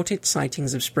reported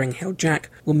sightings of Spring Heel Jack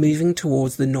were moving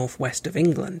towards the northwest of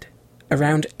England.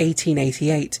 Around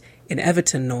 1888, in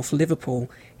Everton, North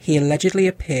Liverpool, he allegedly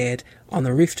appeared on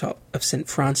the rooftop of St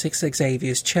Francis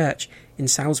Xavier's Church in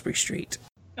Salisbury Street.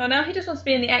 Oh, now he just wants to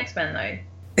be in the X-Men, though.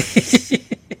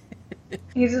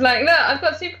 He's just like, look, I've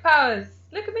got superpowers.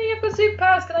 Look at me, I've got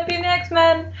superpowers. Can I be in the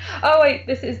X-Men? Oh, wait,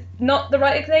 this is not the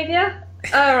right Xavier?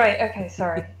 Oh, right, okay,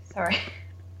 sorry.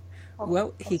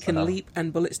 Well, he can leap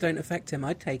and bullets don't affect him.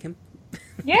 I'd take him.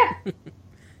 Yeah.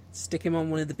 Stick him on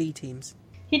one of the B teams.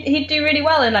 He'd do really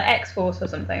well in, like, X-Force or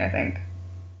something, I think.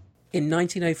 In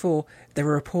 1904, there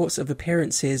were reports of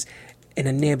appearances in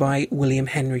a nearby William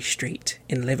Henry Street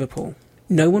in Liverpool.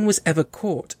 No one was ever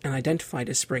caught and identified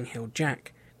as Spring Heel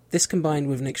Jack. This, combined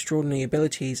with an extraordinary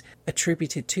abilities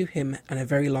attributed to him and a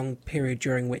very long period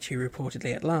during which he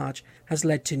reportedly at large, has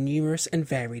led to numerous and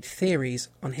varied theories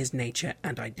on his nature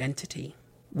and identity.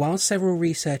 While several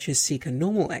researchers seek a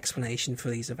normal explanation for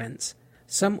these events,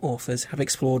 some authors have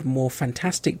explored more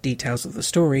fantastic details of the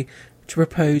story to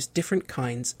propose different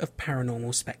kinds of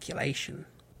paranormal speculation.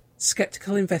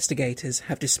 Skeptical investigators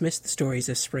have dismissed the stories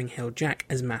of Spring Heel Jack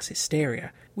as mass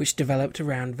hysteria, which developed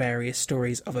around various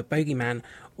stories of a bogeyman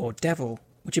or devil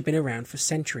which had been around for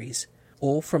centuries,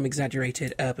 or from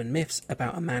exaggerated urban myths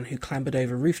about a man who clambered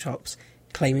over rooftops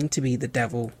claiming to be the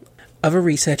devil. Other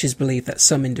researchers believe that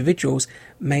some individuals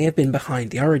may have been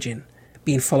behind the origin,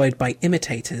 being followed by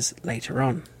imitators later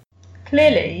on.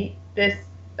 Clearly, this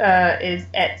is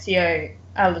Ezio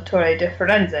Auditore di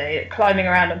Firenze climbing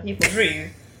around on people's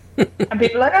roofs. And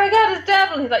people are like, oh my god, it's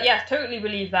devil. He's like, yes, totally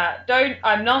believe that.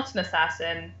 I'm not an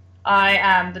assassin. I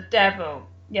am the devil.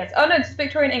 Yes. Oh no, it's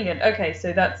Victorian England. Okay,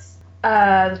 so that's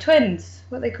the twins.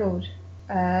 What are they called?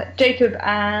 Jacob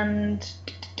and...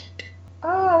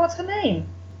 Oh, what's her name?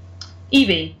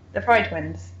 Evie, the Fry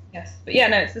twins. Yes. But yeah,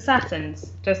 no, it's the Saturns,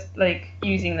 just like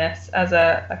using this as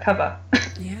a cover.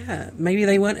 Yeah, maybe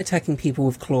they weren't attacking people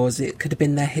with claws, it could have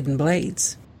been their hidden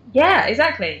blades. Yeah,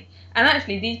 exactly. And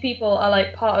actually, these people are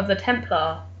like part of the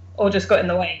Templar, or just got in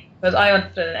the way. Because I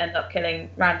often end up killing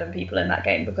random people in that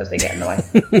game because they get in the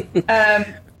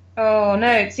way. Oh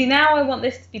no, see now I want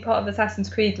this to be part of Assassin's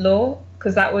Creed lore,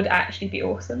 because that would actually be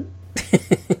awesome.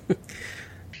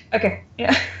 Okay,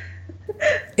 yeah.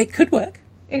 It could work.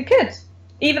 It could.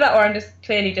 Either that, or I'm just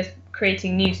clearly just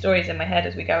creating new stories in my head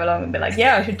as we go along and be like,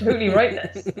 yeah, I should totally write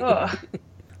this. Oh,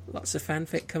 Lots of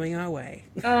fanfic coming our way.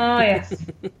 oh yes.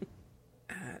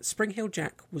 Spring Heel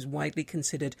Jack was widely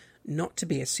considered not to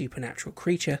be a supernatural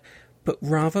creature, but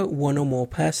rather one or more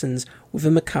persons with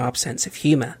a macabre sense of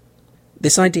humour.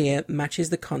 This idea matches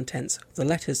the contents of the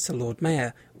letters to Lord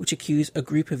Mayor, which accuse a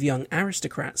group of young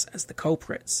aristocrats as the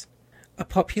culprits. A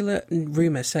popular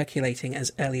rumour circulating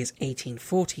as early as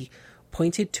 1840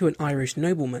 pointed to an Irish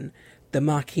nobleman, the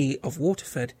Marquis of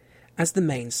Waterford, as the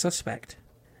main suspect,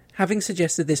 having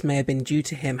suggested this may have been due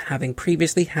to him having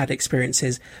previously had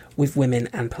experiences with women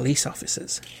and police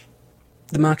officers.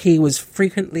 The Marquis was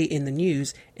frequently in the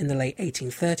news in the late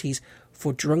 1830s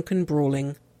for drunken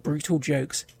brawling, brutal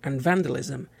jokes and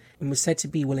vandalism, and was said to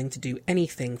be willing to do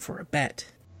anything for a bet.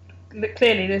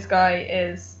 Clearly this guy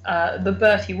is the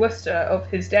Bertie Wooster of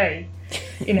his day,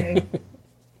 you know.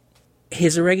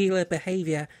 His irregular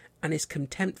behaviour and his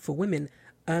contempt for women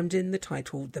earned him the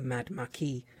title the Mad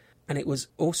Marquis, and it was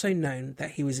also known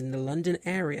that he was in the London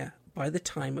area by the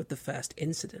time of the first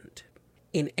incident.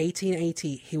 In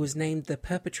 1880 he was named the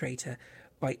perpetrator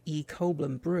by E.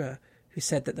 Colblum Brewer, who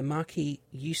said that the Marquis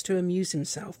used to amuse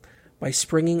himself by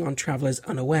springing on travellers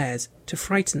unawares to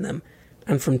frighten them,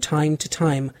 and from time to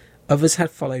time others had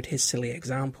followed his silly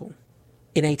example.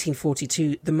 In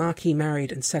 1842, the Marquis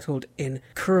married and settled in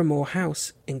Curramore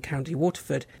House in County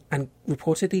Waterford, and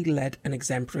reportedly led an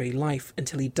exemplary life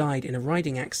until he died in a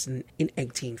riding accident in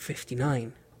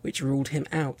 1859, which ruled him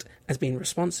out as being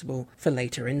responsible for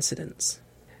later incidents.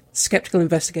 Skeptical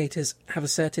investigators have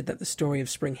asserted that the story of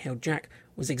Spring Heel Jack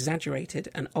was exaggerated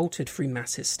and altered through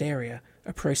mass hysteria,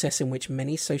 a process in which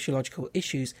many sociological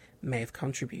issues may have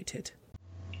contributed.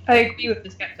 I agree with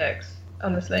the skeptics,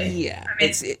 honestly. Yeah, I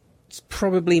mean, it's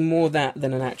probably more that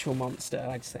than an actual monster,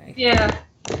 I'd say. yeah.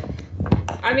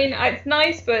 I mean, it's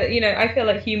nice, but, you know, I feel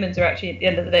like humans are actually, at the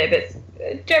end of the day, a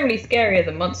bit generally scarier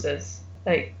than monsters.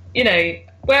 Like, you know,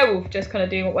 werewolf just kind of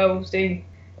doing what werewolves do.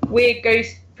 Weird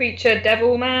ghost creature,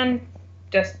 devil man,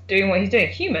 just doing what he's doing.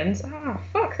 Humans?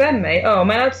 Fuck them, mate. Oh,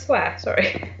 am I allowed to swear?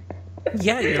 Sorry.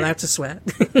 Yeah, you're allowed to swear.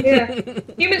 Yeah.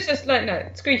 Humans just, like, no,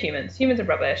 screw humans. Humans are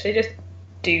rubbish. They just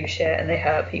do shit and they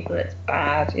hurt people and it's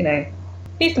bad, you know.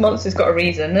 At least the monster's got a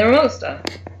reason. They're a monster.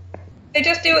 They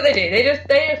just do what they do. They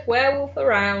just werewolf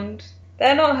around.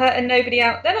 They're not hurting nobody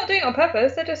out. They're not doing it on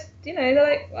purpose. They're just, you know, they're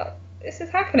like, well, this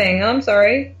is happening. I'm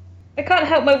sorry. I can't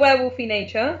help my werewolfy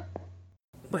nature.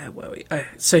 Where were we?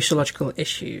 Sociological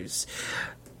issues.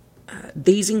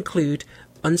 These include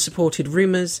unsupported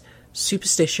rumours,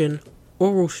 superstition,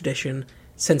 oral tradition,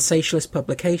 sensationalist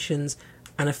publications,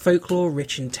 and a folklore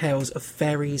rich in tales of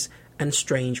fairies and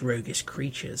strange roguish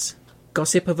creatures.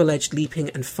 Gossip of alleged leaping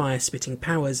and fire-spitting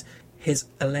powers, his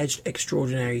alleged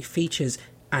extraordinary features,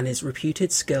 and his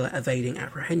reputed skill at evading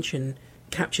apprehension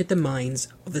captured the minds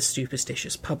of the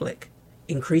superstitious public,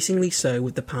 increasingly so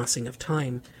with the passing of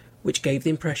time, which gave the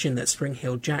impression that Spring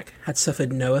Heel Jack had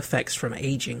suffered no effects from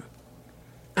ageing.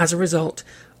 As a result,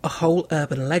 a whole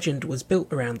urban legend was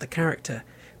built around the character,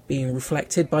 being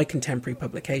reflected by contemporary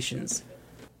publications.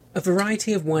 A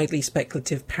variety of widely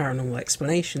speculative paranormal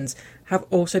explanations have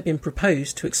also been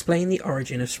proposed to explain the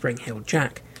origin of Spring Heel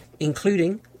Jack,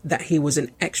 including that he was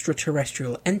an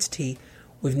extraterrestrial entity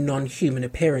with non-human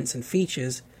appearance and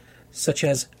features, such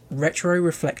as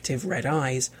retroreflective red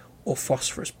eyes or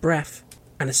phosphorus breath,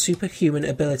 and a superhuman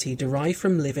ability derived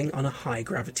from living on a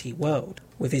high-gravity world,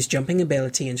 with his jumping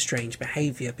ability and strange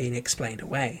behaviour being explained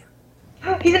away.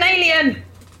 He's an alien!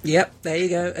 Yep, there you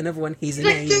go, another one, he's an The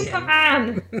alien.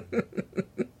 Superman!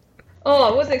 Oh,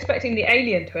 I wasn't expecting the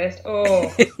alien twist.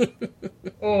 Oh,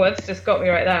 that's just got me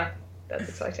right there. That's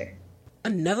exciting.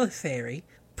 Another theory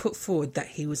put forward that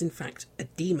he was in fact a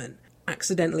demon,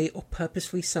 accidentally or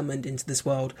purposefully summoned into this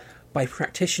world by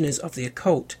practitioners of the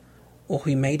occult, or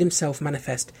who made himself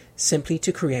manifest simply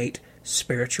to create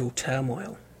spiritual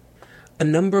turmoil. A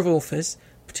number of authors,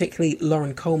 particularly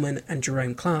Lauren Coleman and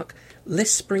Jerome Clark,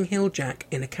 list Spring Heel Jack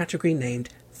in a category named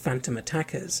Phantom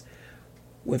Attackers,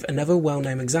 with another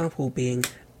well-known example being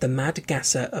the Mad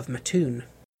Gasser of Mattoon.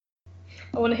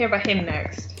 I want to hear about him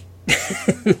next.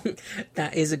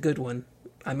 That is a good one.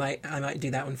 I might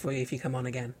do that one for you if you come on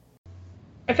again.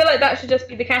 I feel like that should just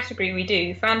be the category we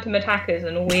do: phantom attackers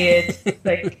and weird,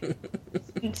 like,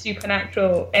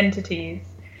 supernatural entities,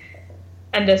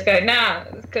 and just go, nah,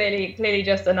 it's clearly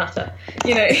just a nutter,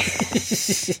 you know.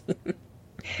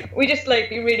 We just like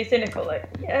be really cynical, like,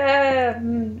 yeah.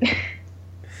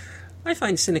 I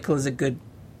find cynical is a good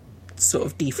sort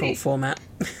of default format.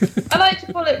 I like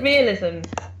to call it realism.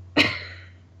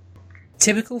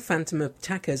 Typical phantom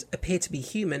attackers appear to be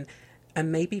human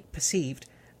and may be perceived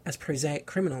as prosaic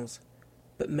criminals,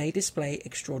 but may display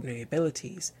extraordinary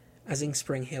abilities, as in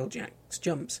Spring Heel Jack's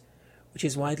jumps, which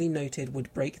is widely noted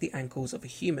would break the ankles of a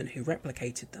human who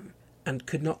replicated them, and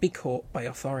could not be caught by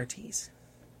authorities.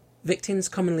 Victims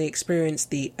commonly experience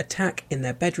the attack in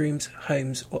their bedrooms,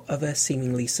 homes, or other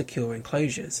seemingly secure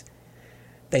enclosures.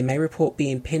 They may report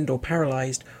being pinned or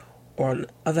paralysed, or on the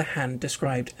other hand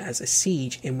described as a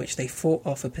siege in which they fought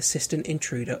off a persistent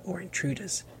intruder or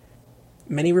intruders.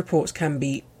 Many reports can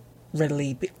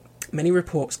readily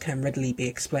be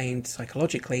explained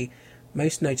psychologically,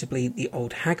 most notably the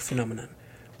old hag phenomenon,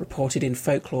 reported in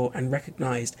folklore and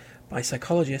recognised by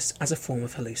psychologists as a form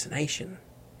of hallucination.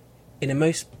 In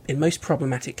most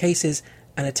problematic cases,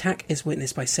 an attack is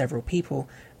witnessed by several people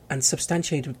and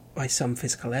substantiated by some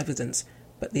physical evidence,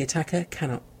 but the attacker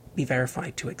cannot be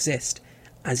verified to exist,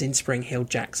 as in Spring Heel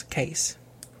Jack's case.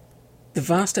 The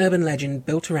vast urban legend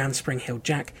built around Spring Heel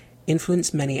Jack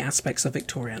influenced many aspects of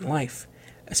Victorian life,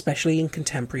 especially in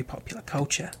contemporary popular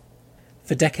culture.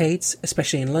 For decades,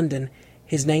 especially in London,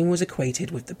 his name was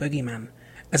equated with the boogeyman,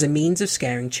 as a means of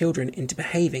scaring children into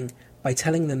behaving by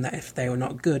telling them that if they were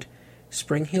not good,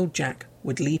 Spring Heel Jack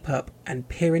would leap up and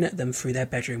peer in at them through their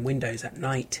bedroom windows at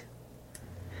night.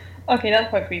 Okay, that's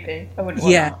quite creepy. I wouldn't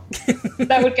want that.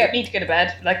 That would get me to go to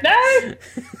bed. Like, no!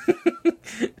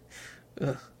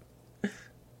 Ugh.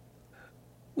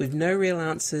 With no real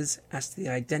answers as to the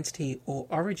identity or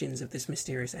origins of this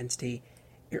mysterious entity,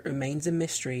 it remains a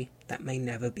mystery that may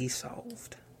never be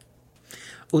solved.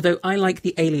 Although I like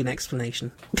the alien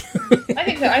explanation. I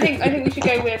think so. I think we should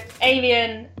go with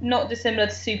alien, not dissimilar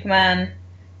to Superman.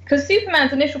 Because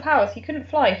Superman's initial powers, he couldn't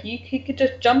fly. He could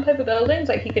just jump over buildings,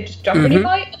 like he could just jump really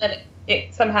high, and then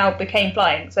it somehow became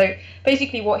flying. So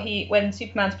basically when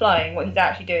Superman's flying, what he's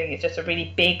actually doing is just a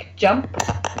really big jump.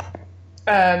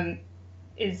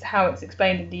 Is how it's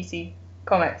explained in DC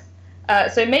Comics.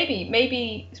 So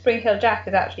maybe Spring Heel Jack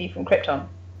is actually from Krypton.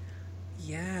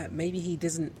 Yeah, maybe he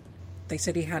doesn't... They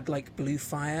said he had, like, blue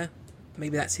fire.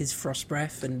 Maybe that's his frost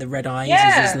breath, and the red eyes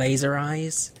is his laser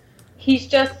eyes. He's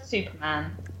just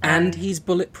Superman. And he's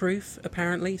bulletproof,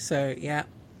 apparently, so, yeah.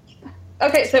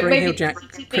 Okay, so Spring Heel maybe Jack,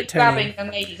 grabbing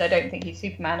young ladies, I don't think he's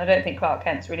Superman. I don't think Clark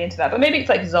Kent's really into that. But maybe it's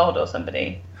like Zod or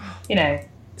somebody, you know.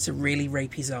 It's a really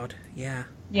rapey Zod, yeah.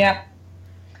 Yeah.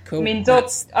 Cool. I mean,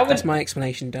 Zod... That's my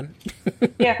explanation done.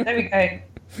 Yeah, there we go.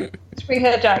 Spring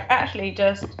Heel Jack, actually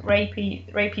just rapey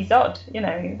Zod. You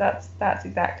know, that's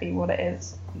exactly what it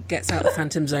is. Gets out the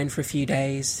Phantom Zone for a few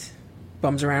days,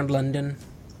 bombs around London.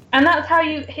 And that's how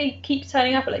he keeps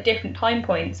turning up at like different time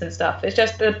points and stuff. It's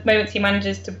just the moments he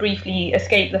manages to briefly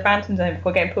escape the Phantom Zone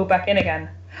before getting pulled back in again.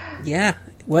 Yeah,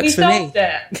 works for me.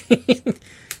 It.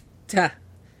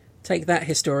 Take that,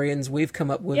 historians. We've come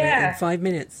up with it in 5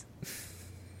 minutes.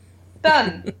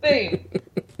 Done. Boom.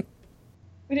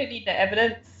 We don't need no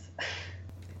evidence.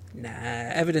 Nah,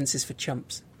 evidence is for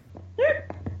chumps.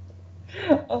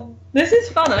 Oh, this is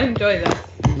fun. I enjoy this.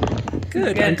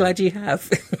 Good. I'm glad you have.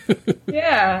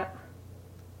 Yeah.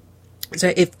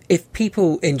 So if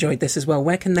people enjoyed this as well,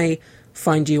 where can they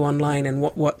find you online and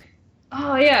what?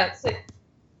 Oh yeah. So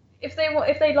if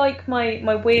they like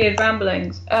my weird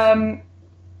ramblings and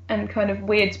kind of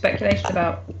weird speculation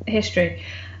about history,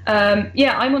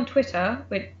 I'm on Twitter,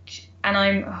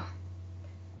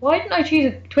 why didn't I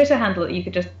choose a Twitter handle that you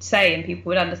could just say and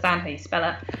people would understand how you spell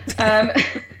it?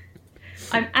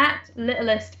 I'm at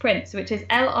Littlest Prince, which is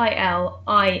Lilist,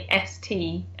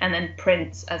 and then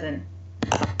Prince, as in,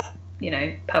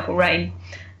 Purple Rain.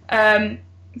 So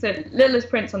Littlest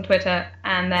Prince on Twitter,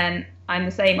 and then I'm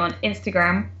the same on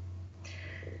Instagram.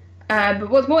 But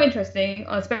what's more interesting,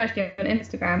 especially on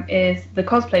Instagram, is the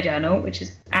Cosplay Journal, which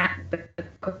is at the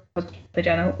Cosplay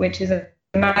Journal, which is a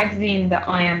magazine that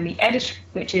I am the editor,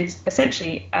 which is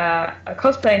essentially a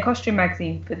cosplay and costume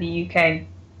magazine for the UK.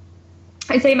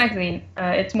 I say magazine,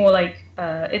 it's more like,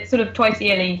 it's sort of twice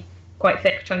yearly, quite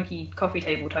thick, chunky coffee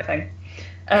table type thing.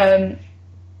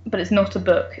 But it's not a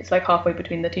book, it's like halfway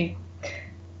between the two.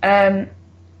 And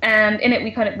in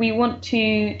it we want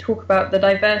to talk about the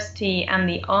diversity and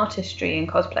the artistry in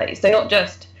cosplay. So not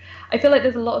just, I feel like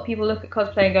there's a lot of people look at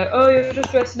cosplay and go, oh, you're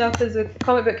just dressing up as a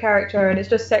comic book character and it's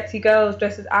just sexy girls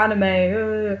dressed as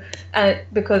anime, and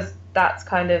because that's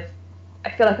kind of,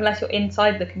 I feel like unless you're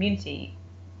inside the community,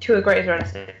 to a greater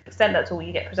extent, that's all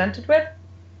you get presented with.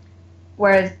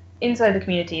 Whereas inside the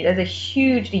community, there's a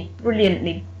hugely,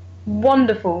 brilliantly,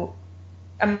 wonderful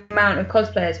amount of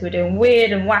cosplayers who are doing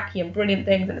weird and wacky and brilliant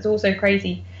things, and it's all so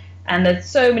crazy. And there's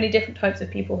so many different types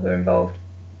of people who are involved.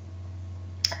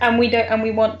 And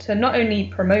we want to not only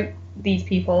promote these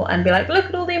people and be like, look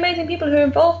at all the amazing people who are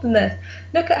involved in this.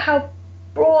 Look at how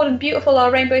broad and beautiful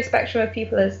our rainbow spectrum of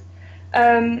people is.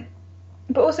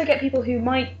 But also get people who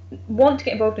might want to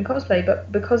get involved in cosplay,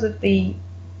 but because of the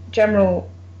general,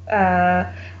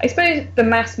 I suppose, the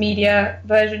mass media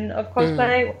version of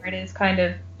cosplay, where it is kind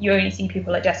of, you only see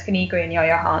people like Jessica Negri and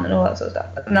Yaya Han and all that sort of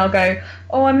stuff. And they'll go,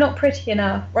 oh, I'm not pretty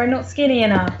enough, or I'm not skinny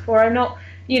enough, or I'm not,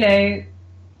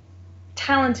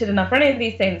 talented enough, or any of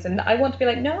these things. And I want to be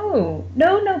like, no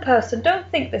person, don't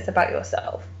think this about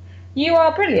yourself. You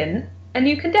are brilliant, and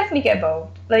you can definitely get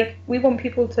involved. Like, we want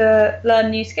people to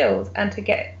learn new skills and to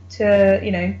get to,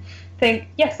 think,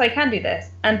 yes, I can do this,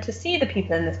 and to see the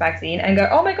people in this magazine and go,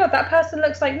 oh my god, that person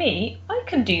looks like me, I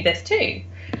can do this too.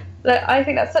 Like, I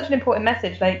think that's such an important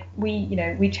message. Like,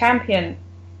 we champion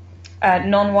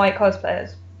non-white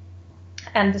cosplayers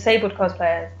and disabled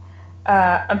cosplayers.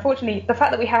 Unfortunately, the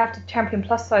fact that we have to champion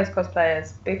plus-size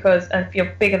cosplayers, because if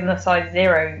you're bigger than a size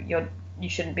 0, you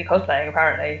shouldn't be cosplaying,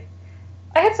 apparently.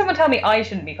 I had someone tell me I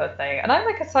shouldn't be cosplaying, and I'm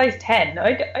like a size 10.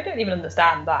 I don't even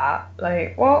understand that.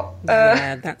 Like, what?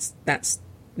 Yeah, that's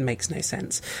makes no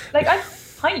sense. Like, I'm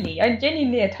tiny. I'm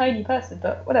genuinely a tiny person,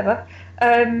 but whatever.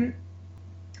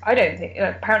 I don't think...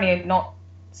 apparently I'm not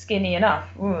skinny enough.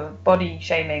 Ooh, body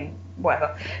shaming,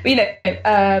 whatever.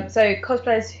 But, so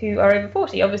cosplayers who are over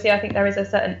 40, obviously I think there is a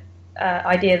certain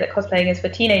idea that cosplaying is for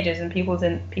teenagers and people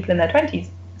in their 20s.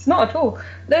 It's not at all.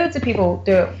 Loads of people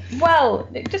do it well,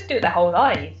 just do it their whole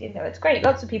lives. It's great.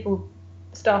 Lots of people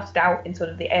started out in sort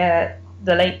of the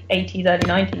late 80s, early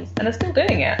 90s, and are still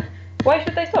doing it. Why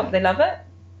should they stop? They love it.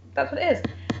 That's what it is.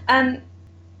 And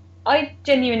I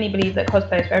genuinely believe that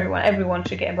cosplay is for everyone. Everyone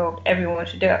should get involved. Everyone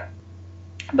should do it.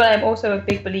 But I'm also a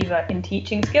big believer in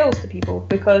teaching skills to people,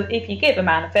 because if you give a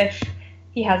man a fish,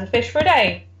 he has a fish for a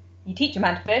day. You teach a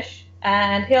man to fish,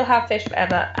 and he'll have fish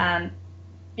forever, and,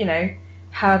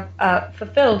 have a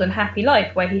fulfilled and happy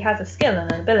life where he has a skill and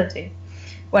an ability,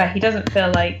 where he doesn't feel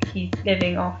like he's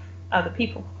living off other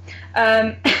people.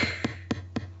 No,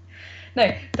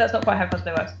 that's not quite how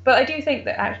cosplay works. But I do think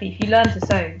that actually if you learn to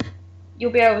sew,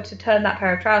 you'll be able to turn that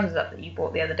pair of trousers up that you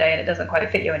bought the other day and it doesn't quite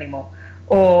fit you anymore.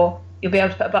 Or you'll be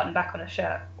able to put a button back on a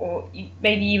shirt. Or you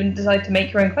maybe even decide to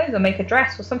make your own clothes or make a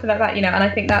dress or something like that, and I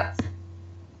think that's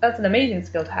an amazing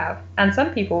skill to have. And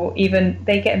some people, even,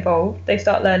 they get involved, they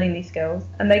start learning these skills,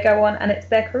 and they go on, and it's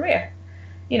their career.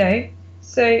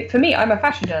 So for me, I'm a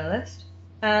fashion journalist,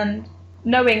 and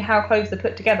knowing how clothes are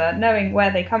put together, knowing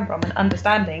where they come from, and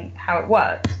understanding how it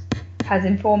works has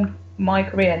informed my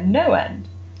career no end.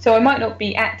 So I might not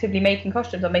be actively making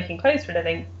costumes or making clothes for a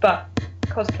living, but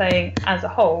cosplaying as a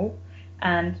whole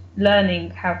and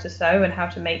learning how to sew and how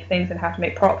to make things and how to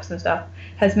make props and stuff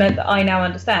has meant that I now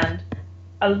understand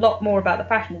a lot more about the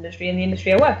fashion industry and the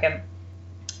industry I work in.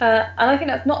 And I think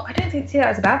I don't see that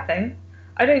as a bad thing.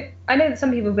 I know that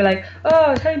some people will be like,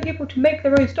 oh, telling people to make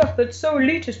their own stuff, that's so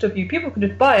elitist of you, people can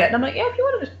just buy it. And I'm like, yeah, if you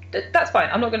want to, that's fine.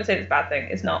 I'm not going to say it's a bad thing.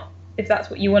 It's not. If that's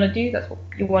what you want to do, that's what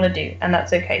you want to do, and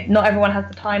that's okay. Not everyone has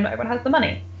the time, not everyone has the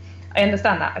money. I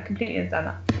understand that. I completely understand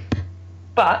that.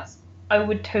 But I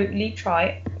would totally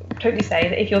say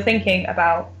that if you're thinking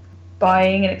about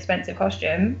buying an expensive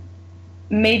costume,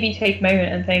 maybe take a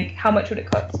moment and think, how much would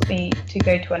it cost me to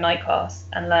go to a night class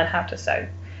and learn how to sew?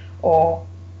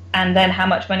 And then how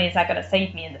much money is that going to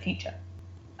save me in the future?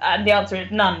 And the answer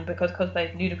is none, because cosplay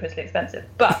is ludicrously expensive.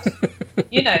 But,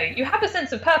 you have a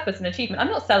sense of purpose and achievement. I'm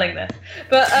not selling this.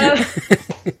 But,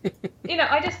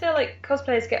 I just feel like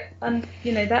cosplayers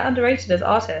they're underrated as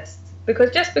artists.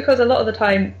 Because a lot of the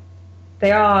time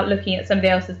they are looking at somebody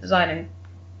else's design and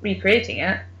recreating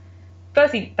it.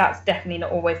 Firstly, that's definitely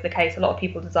not always the case. A lot of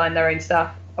people design their own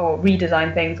stuff or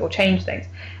redesign things or change things.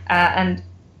 And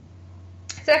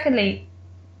secondly,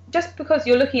 just because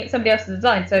you're looking at somebody else's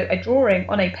design, so a drawing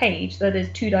on a page that is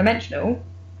 2-dimensional,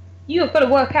 you have got to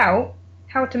work out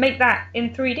how to make that in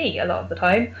 3D a lot of the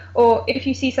time. Or if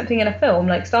you see something in a film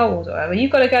like Star Wars or whatever,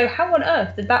 you've got to go, how on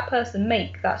earth did that person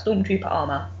make that Stormtrooper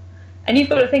armor? And you've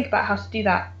got to think about how to do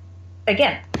that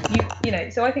again.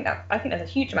 So I think there's a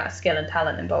huge amount of skill and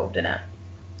talent involved in it.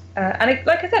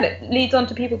 Like I said, it leads on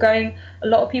to a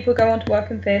lot of people go on to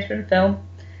work in theatre and film,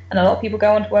 and a lot of people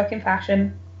go on to work in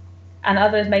fashion. and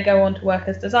others may go on to work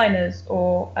as designers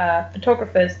or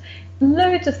photographers.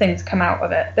 Loads of things come out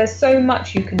of it. There's so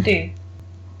much you can do.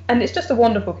 And it's just a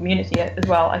wonderful community as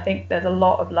well. I think there's a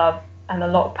lot of love and a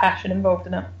lot of passion involved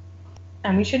in it.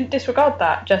 And we shouldn't disregard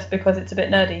that just because it's a bit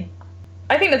nerdy.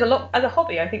 I think there's a lot, as a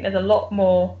hobby, I think there's a lot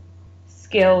more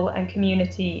skill and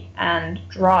community and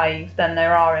drive than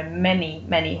there are in many,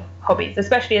 many hobbies,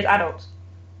 especially as adults.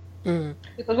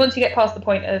 Because once you get past the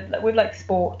point of, with like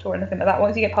sport or anything like that,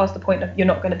 once you get past the point of you're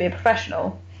not going to be a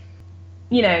professional,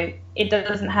 you know, it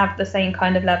doesn't have the same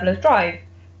kind of level of drive.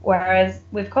 Whereas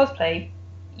with cosplay,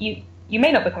 you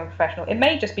may not become a professional. It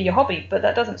may just be your hobby, but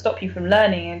that doesn't stop you from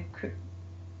learning and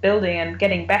building and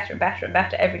getting better and better and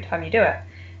better every time you do it.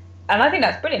 And I think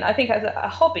that's brilliant. I think as a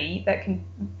hobby that can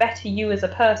better you as a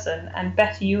person and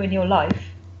better you in your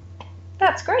life,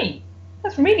 that's great.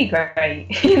 That's really great,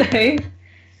 you know.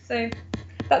 So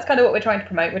that's kind of what we're trying to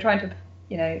promote. We're trying to,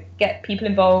 you know, get people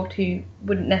involved who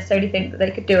wouldn't necessarily think that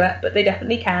they could do it, but they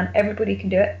definitely can. Everybody can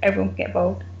do it. Everyone can get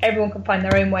involved. Everyone can find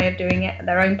their own way of doing it and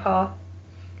their own path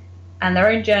and their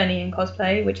own journey in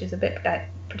cosplay, which is a bit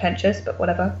pretentious, but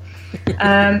whatever.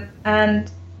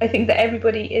 And I think that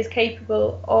everybody is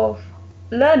capable of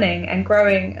learning and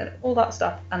growing and all that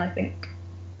stuff. And I think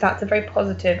that's a very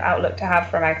positive outlook to have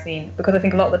for a magazine, because I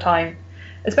think a lot of the time,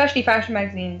 especially fashion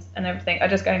magazines and everything, are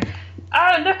just going,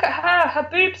 oh, look at her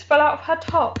boobs fell out of her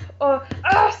top, or,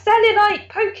 oh, cellulite,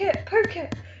 poke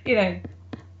it. You know,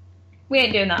 we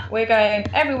ain't doing that. We're going,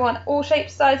 everyone, all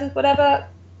shapes, sizes, whatever,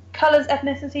 colours,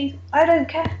 ethnicities, I don't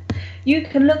care. You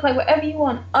can look like whatever you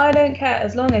want. I don't care,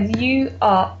 as long as you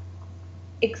are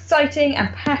exciting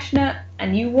and passionate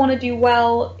and you want to do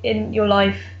well in your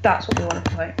life. That's what we want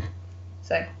to promote.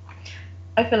 So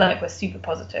I feel like we're super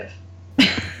positive.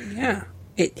 Yeah,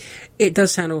 it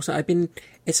does sound awesome.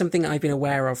 It's something I've been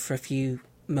aware of for a few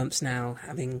months now,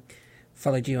 having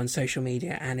followed you on social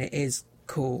media, and it is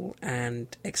cool and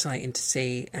exciting to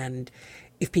see. And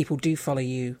if people do follow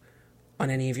you on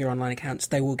any of your online accounts,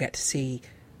 they will get to see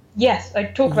Yes, I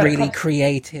talk about really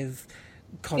creative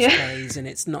cosplays, and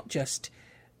it's not just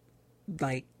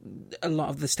like a lot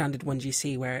of the standard ones you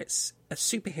see where it's a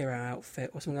superhero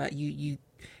outfit or something like that. You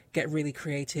get really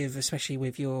creative, especially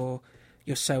with your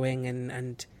sewing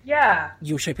and yeah.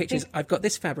 You'll show pictures. I've got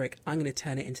this fabric, I'm going to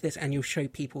turn it into this, and you'll show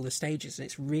people the stages, and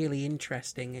it's really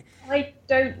interesting. I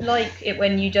don't like it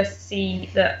when you just see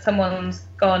that someone's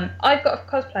gone, I've got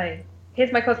a cosplay,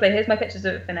 here's my cosplay, here's my pictures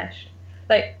of it finished.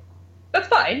 Like, that's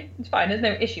fine, it's fine, there's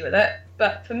no issue with it,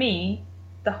 but for me,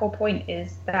 the whole point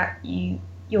is that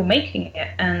you're making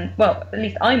it, and, well, at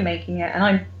least I'm making it, and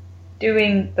I'm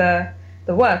doing the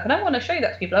work, and I want to show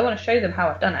that to people. I want to show them how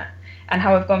I've done it, and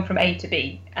how I've gone from A to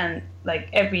B, and, like,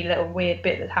 every little weird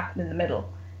bit that's happened in the middle,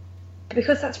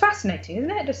 because that's fascinating,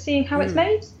 isn't it, just seeing how it's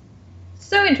made?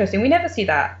 So interesting. We never see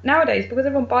that nowadays, because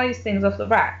everyone buys things off the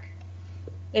rack.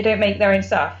 They don't make their own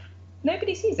stuff.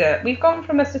 Nobody sees it. We've gone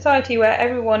from a society where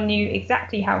everyone knew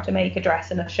exactly how to make a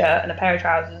dress and a shirt and a pair of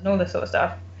trousers and all this sort of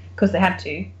stuff because they had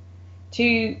to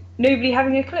nobody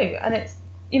having a clue. And it's,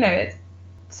 you know, it's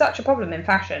such a problem in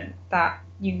fashion that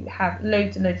you have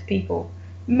loads and loads of people.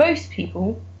 Most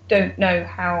people don't know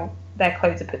how their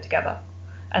clothes are put together,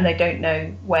 and they don't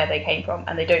know where they came from,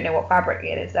 and they don't know what fabric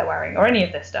it is they're wearing or any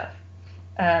of this stuff.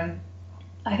 I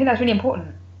think that's really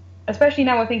important, especially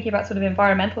now we're thinking about sort of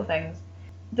environmental things.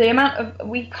 The amount of,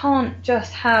 we can't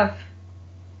just have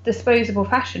disposable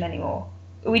fashion anymore.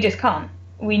 We just can't.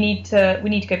 We need to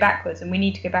go backwards, and we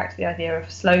need to go back to the idea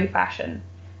of slow fashion,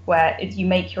 where you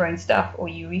make your own stuff, or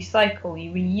you recycle,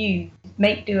 you reuse,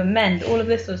 make, do, amend, all of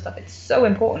this sort of stuff. It's so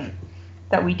important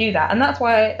that we do that, and that's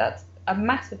why that's a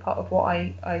massive part of what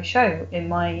I show in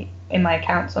my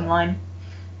accounts online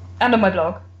and on my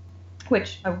blog,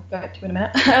 which I will go to in a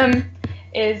minute,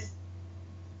 is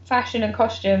fashion and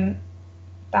costume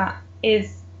that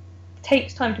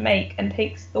takes time to make and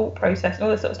takes thought process and all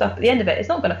this sort of stuff. But at the end of it, it's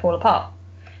not going to fall apart.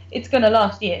 It's going to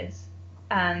last years,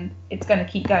 and it's going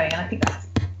to keep going. And I think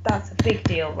that's a big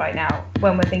deal right now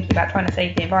when we're thinking about trying to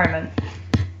save the environment.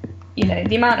 You know,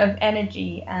 the amount of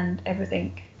energy and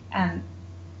everything, and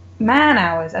man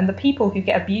hours, and the people who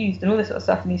get abused and all this sort of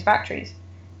stuff in these factories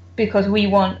because we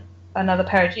want another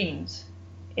pair of jeans.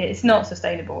 It's not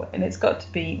sustainable, and we've got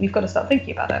to start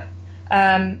thinking about it.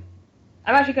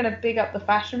 I'm actually going to big up the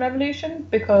fashion revolution,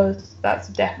 because that's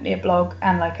definitely a blog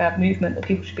and like a movement that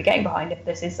people should be getting behind if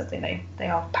this is something they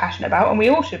are passionate about, and we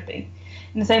all should be.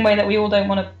 In the same way that we all don't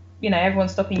want to, you know,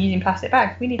 everyone's stopping using plastic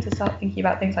bags, we need to start thinking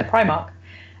about things like Primark.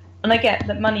 And I get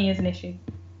that money is an issue.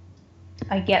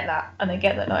 I get that, and I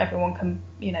get that not everyone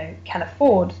can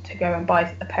afford to go and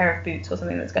buy a pair of boots or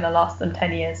something that's going to last them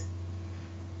 10 years.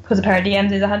 because a pair of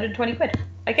DMs is 120 quid.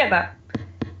 I get that.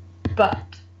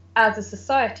 But as a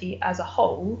society as a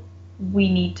whole, we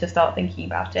need to start thinking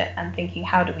about it and thinking,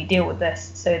 how do we deal with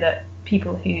this so that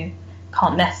people who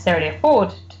can't necessarily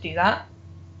afford to do that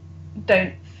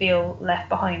don't feel left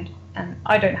behind. And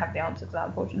I don't have the answer to that,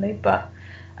 unfortunately, but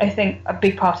I think a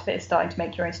big part of it is starting to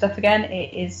make your own stuff again.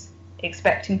 It is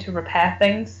expecting to repair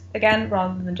things again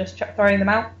rather than just throwing them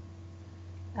out.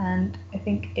 And I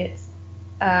think it's,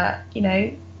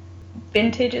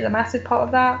 vintage is a massive part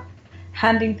of that.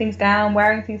 Handing things down,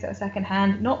 wearing things at a second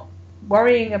hand, not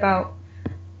worrying about,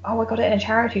 oh, I got it in a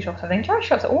charity shop or something. Charity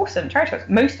shops are awesome.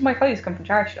 Most of my clothes come from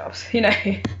charity shops,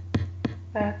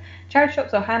 Charity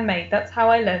shops are handmade. That's how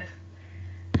I live.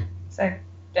 So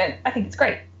I think it's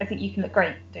great. I think you can look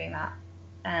great doing that.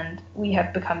 And we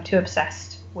have become too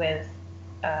obsessed with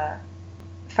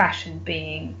fashion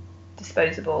being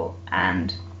disposable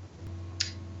and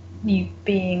you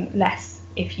being less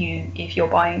if you're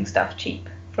buying stuff cheap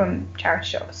from charity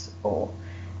shops or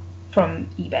from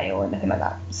eBay or anything like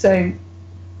that. So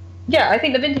yeah, I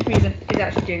think the vintage movement is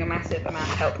actually doing a massive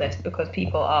amount to help this, because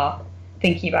people are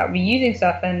thinking about reusing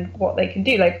stuff and what they can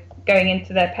do, like going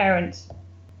into their parents'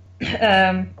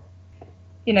 going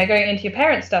into your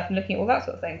parents' stuff and looking at all that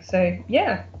sort of thing. So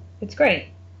yeah, it's great.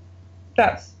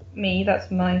 That's me.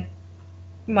 That's my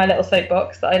little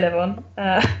soapbox that I live on.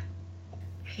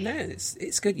 No,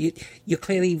 it's good. You're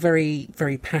clearly very,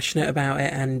 very passionate about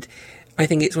it, and I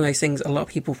think it's one of those things a lot of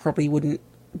people probably wouldn't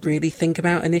really think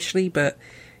about initially, but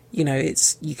you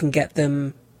can get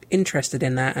them interested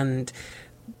in that, and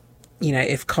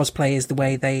if cosplay is the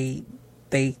way they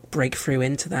break through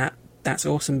into that, that's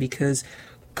awesome, because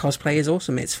cosplay is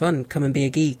awesome. It's fun. Come and be a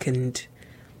geek and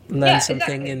learn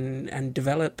something and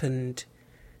develop, and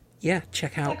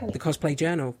check out the Cosplay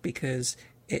Journal, because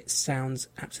it sounds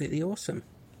absolutely awesome.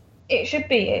 It should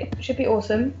be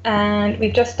awesome. And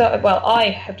we've just started, I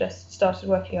have just started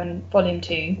working on volume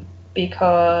 2,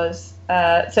 because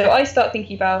so I start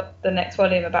thinking about the next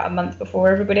volume about a month before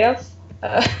everybody else.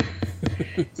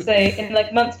 So in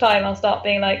like a month's time, I'll start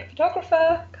being like,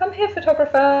 photographer, come here,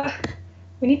 photographer.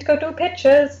 We need to go do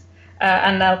pictures.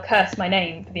 And they'll curse my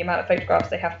name for the amount of photographs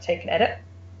they have to take and edit.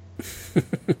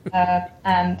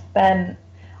 And then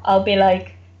I'll be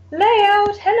like,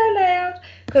 hello layout,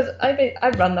 because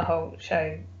I run the whole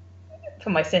show for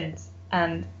my sins,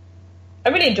 and I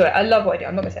really enjoy it. I love what I do.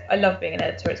 I'm not going to say I love being an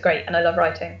editor. It's great, and I love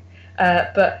writing.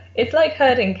 But it's like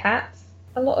herding cats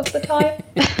a lot of the time.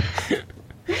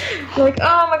 Like,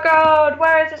 oh my god,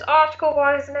 where is this article?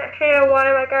 Why isn't it here? Why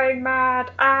am I going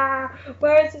mad?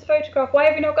 Where is this photograph? Why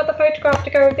have you not got the photograph to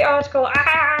go with the article? It's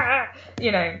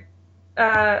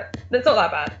not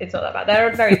that bad. It's not that bad.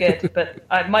 They're very good, but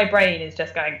my brain is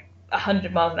just going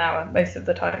 100 miles an hour most of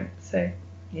the time. So,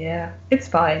 yeah, it's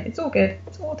fine. It's all good.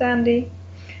 It's all dandy.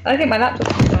 I think my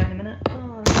laptop's going to die in a minute.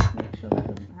 Oh, let's make sure that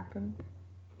doesn't happen.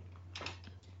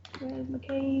 Where's my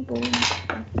cable?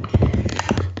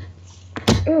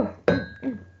 Oh.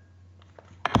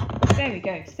 There we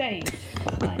go. Saved.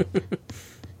 Fine.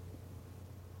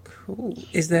 Cool.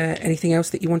 Is there anything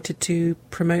else that you wanted to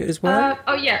promote as well?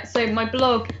 So my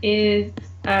blog is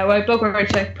my blog where I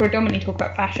predominantly talk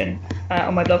about fashion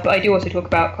on my blog, but I do also talk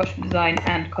about costume design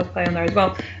and cosplay on there as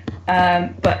well.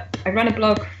 But I run a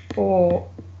blog for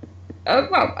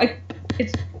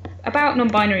it's about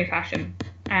non-binary fashion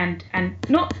and I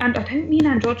don't mean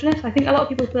androgynous. I think a lot of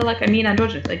people feel like I mean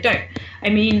androgynous. I don't. I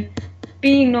mean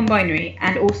being non-binary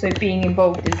and also being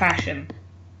involved in fashion.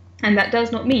 And that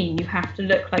does not mean you have to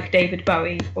look like David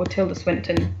Bowie or Tilda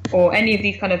Swinton or any of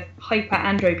these kind of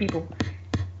hyper-andro people.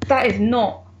 That is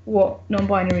not what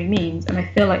non-binary means, and I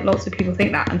feel like lots of people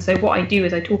think that. And so what I do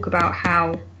is I talk about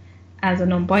how, as a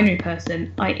non-binary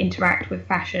person, I interact with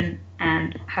fashion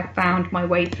and have found my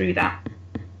way through that.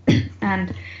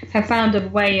 And have found a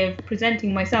way of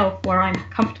presenting myself where I'm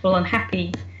comfortable and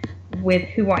happy with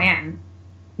who I am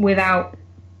without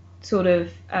sort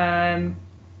of... how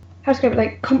to describe it,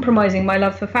 like compromising my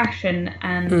love for fashion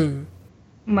and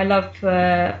my love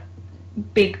for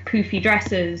big poofy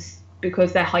dresses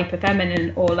because they're hyper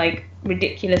feminine, or like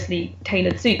ridiculously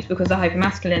tailored suits because they're hyper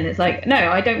masculine. It's like, no,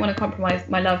 I don't want to compromise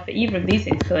my love for either of these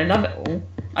things because I love it all.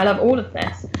 I love all of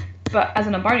this. But as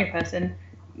a non-binary person,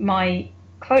 my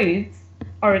clothes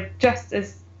are just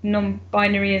as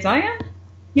non-binary as I am.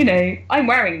 I'm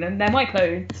wearing them, they're my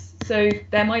clothes, so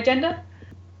they're my gender.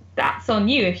 That's on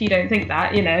you if you don't think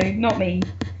that, not me.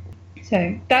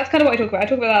 So that's kind of what I talk about. I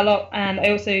talk about that a lot, and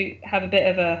I also have a bit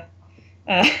of a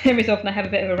every so often I have a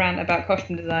bit of a rant about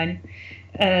costume design,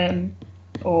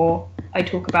 or I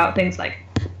talk about things like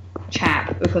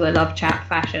chap, because I love chap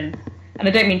fashion, And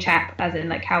I don't mean chap as in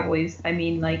like cowboys. I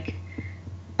mean like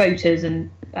boaters and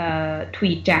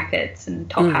tweed jackets and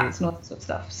top hats and all that sort of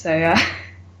stuff. So,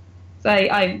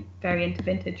 I'm very into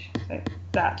vintage. So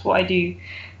that's what I do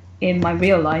in my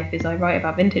real life, is I write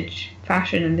about vintage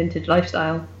fashion and vintage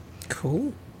lifestyle.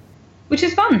 Cool. Which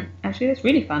is fun. Actually, it's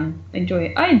really fun. I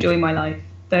enjoy my life,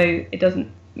 though it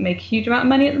doesn't make a huge amount of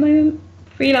money at the moment.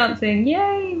 Freelancing,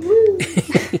 yay, woo!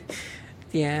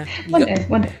 Yeah.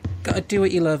 One day. Got to do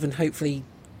what you love, and hopefully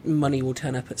money will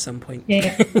turn up at some point.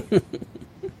 Yeah.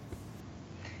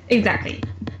 Exactly.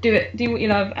 Do what you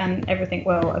love, and everything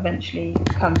will eventually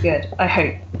come good. I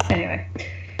hope. Anyway.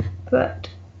 But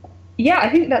yeah, I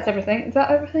think that's everything. Is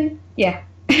that everything? Yeah.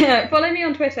 Follow me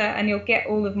on Twitter and you'll get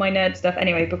all of my nerd stuff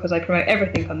anyway, because I promote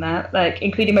everything on there, like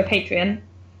including my Patreon.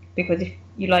 Because if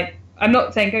you like, I'm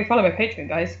not saying go follow my Patreon,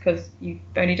 guys, because you've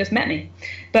only just met me.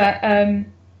 But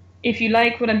if you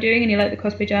like what I'm doing and you like the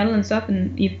Cosplay Journal and stuff,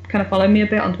 and you kind of follow me a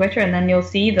bit on Twitter, and then you'll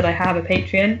see that I have a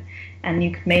Patreon, and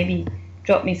you could maybe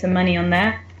drop me some money on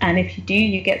there. And if you do,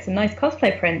 you get some nice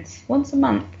cosplay prints once a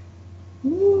month.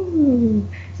 Woo!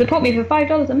 Support me for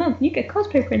 $5 a month and you get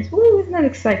cosplay prints. Woo! Isn't that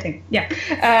exciting? Yeah.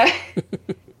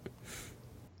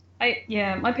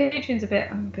 My Patreon's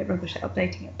I'm a bit rubbish at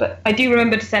updating it, but I do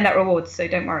remember to send out rewards, so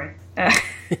don't worry.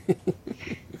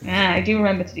 I do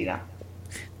remember to do that.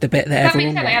 The bit that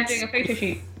everyone being said, wants. I am doing a photo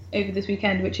shoot over this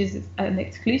weekend, which is an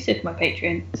exclusive to my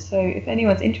Patreon. So if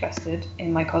anyone's interested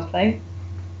in my cosplay,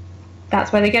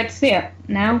 that's where they get to see it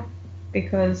now,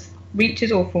 because reach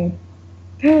is awful.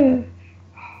 Cool.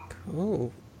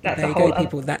 That's there a you whole go,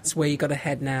 people. That's where you got to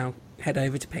head now. Head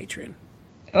over to Patreon.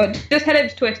 Or just head over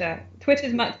to Twitter.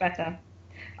 Twitter's much better.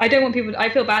 I don't want people. I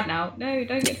feel bad now. No,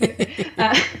 don't get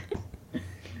Twitter.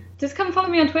 Just come follow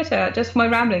me on Twitter, just for my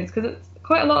ramblings, because it's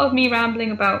quite a lot of me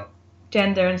rambling about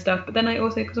gender and stuff. But then I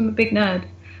also, because I'm a big nerd,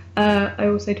 I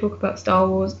also talk about Star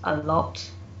Wars a lot,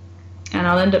 and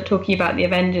I'll end up talking about the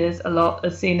Avengers a lot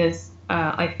as soon as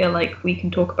I feel like we can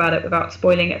talk about it without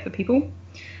spoiling it for people.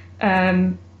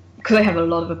 Because I have a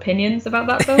lot of opinions about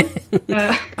that film.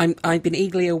 I've been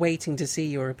eagerly awaiting to see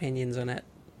your opinions on it,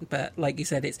 but like you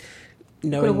said, it's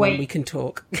knowing when we can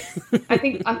talk. I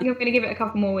think I'm going to give it a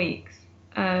couple more weeks,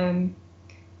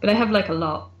 but I have like a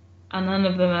lot, and none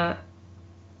of them are.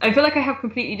 I feel like I have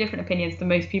completely different opinions than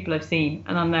most people I've seen,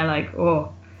 and I'm there like,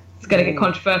 oh, it's going to get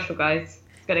controversial, guys.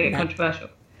 It's going to get controversial.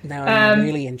 Now I'm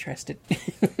really interested.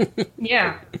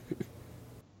 Yeah.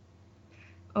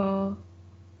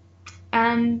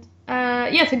 And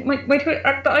so my Twitter,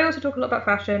 I also talk a lot about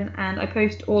fashion, and I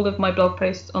post all of my blog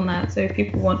posts on that. So if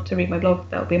people want to read my blog,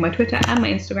 that'll be my Twitter and my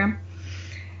Instagram.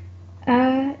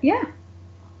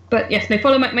 But yes, no,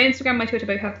 follow my Instagram and my Twitter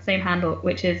both have the same handle,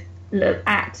 which is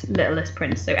at Littlest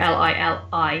Prince. So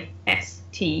LILIST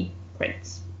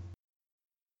Prince.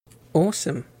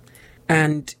 Awesome.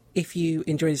 And if you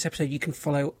enjoyed this episode, you can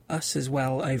follow us as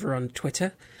well over on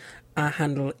Twitter. Our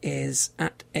handle is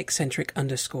at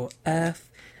eccentric_earth.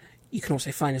 You can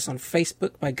also find us on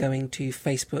Facebook by going to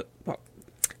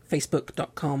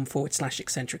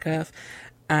facebook.com/eccentricearth.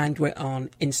 And we're on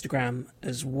Instagram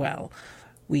as well.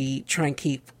 We try and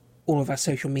keep all of our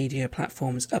social media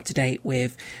platforms up to date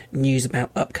with news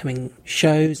about upcoming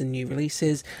shows and new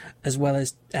releases, as well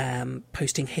as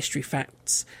posting history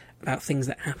facts about things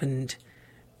that happened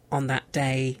on that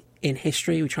day in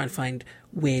history. We try and find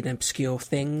weird and obscure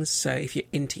things, so if you're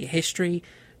into your history,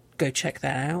 go check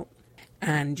that out.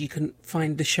 And you can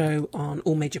find the show on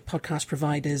all major podcast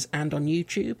providers and on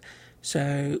YouTube,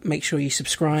 so make sure you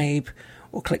subscribe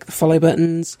or click the follow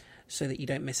buttons so that you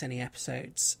don't miss any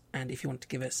episodes. And if you want to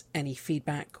give us any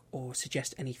feedback or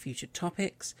suggest any future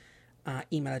topics, our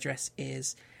email address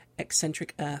is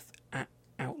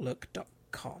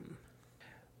eccentricearth@outlook.com.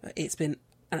 It's been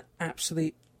an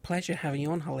absolute pleasure having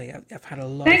you on, Holly. I've had a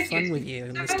lot of fun with you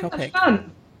on this topic.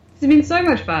 Fun. It's been so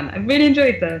much fun. I've really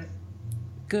enjoyed this.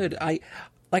 Good. Like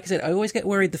I said, I always get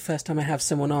worried the first time I have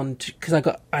someone on because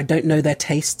I don't know their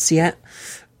tastes yet,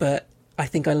 but I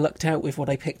think I lucked out with what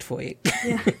I picked for you.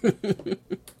 Yeah.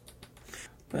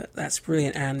 But that's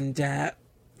brilliant, and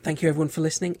thank you everyone for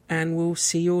listening, and we'll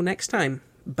see you all next time.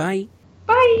 Bye.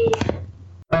 Bye.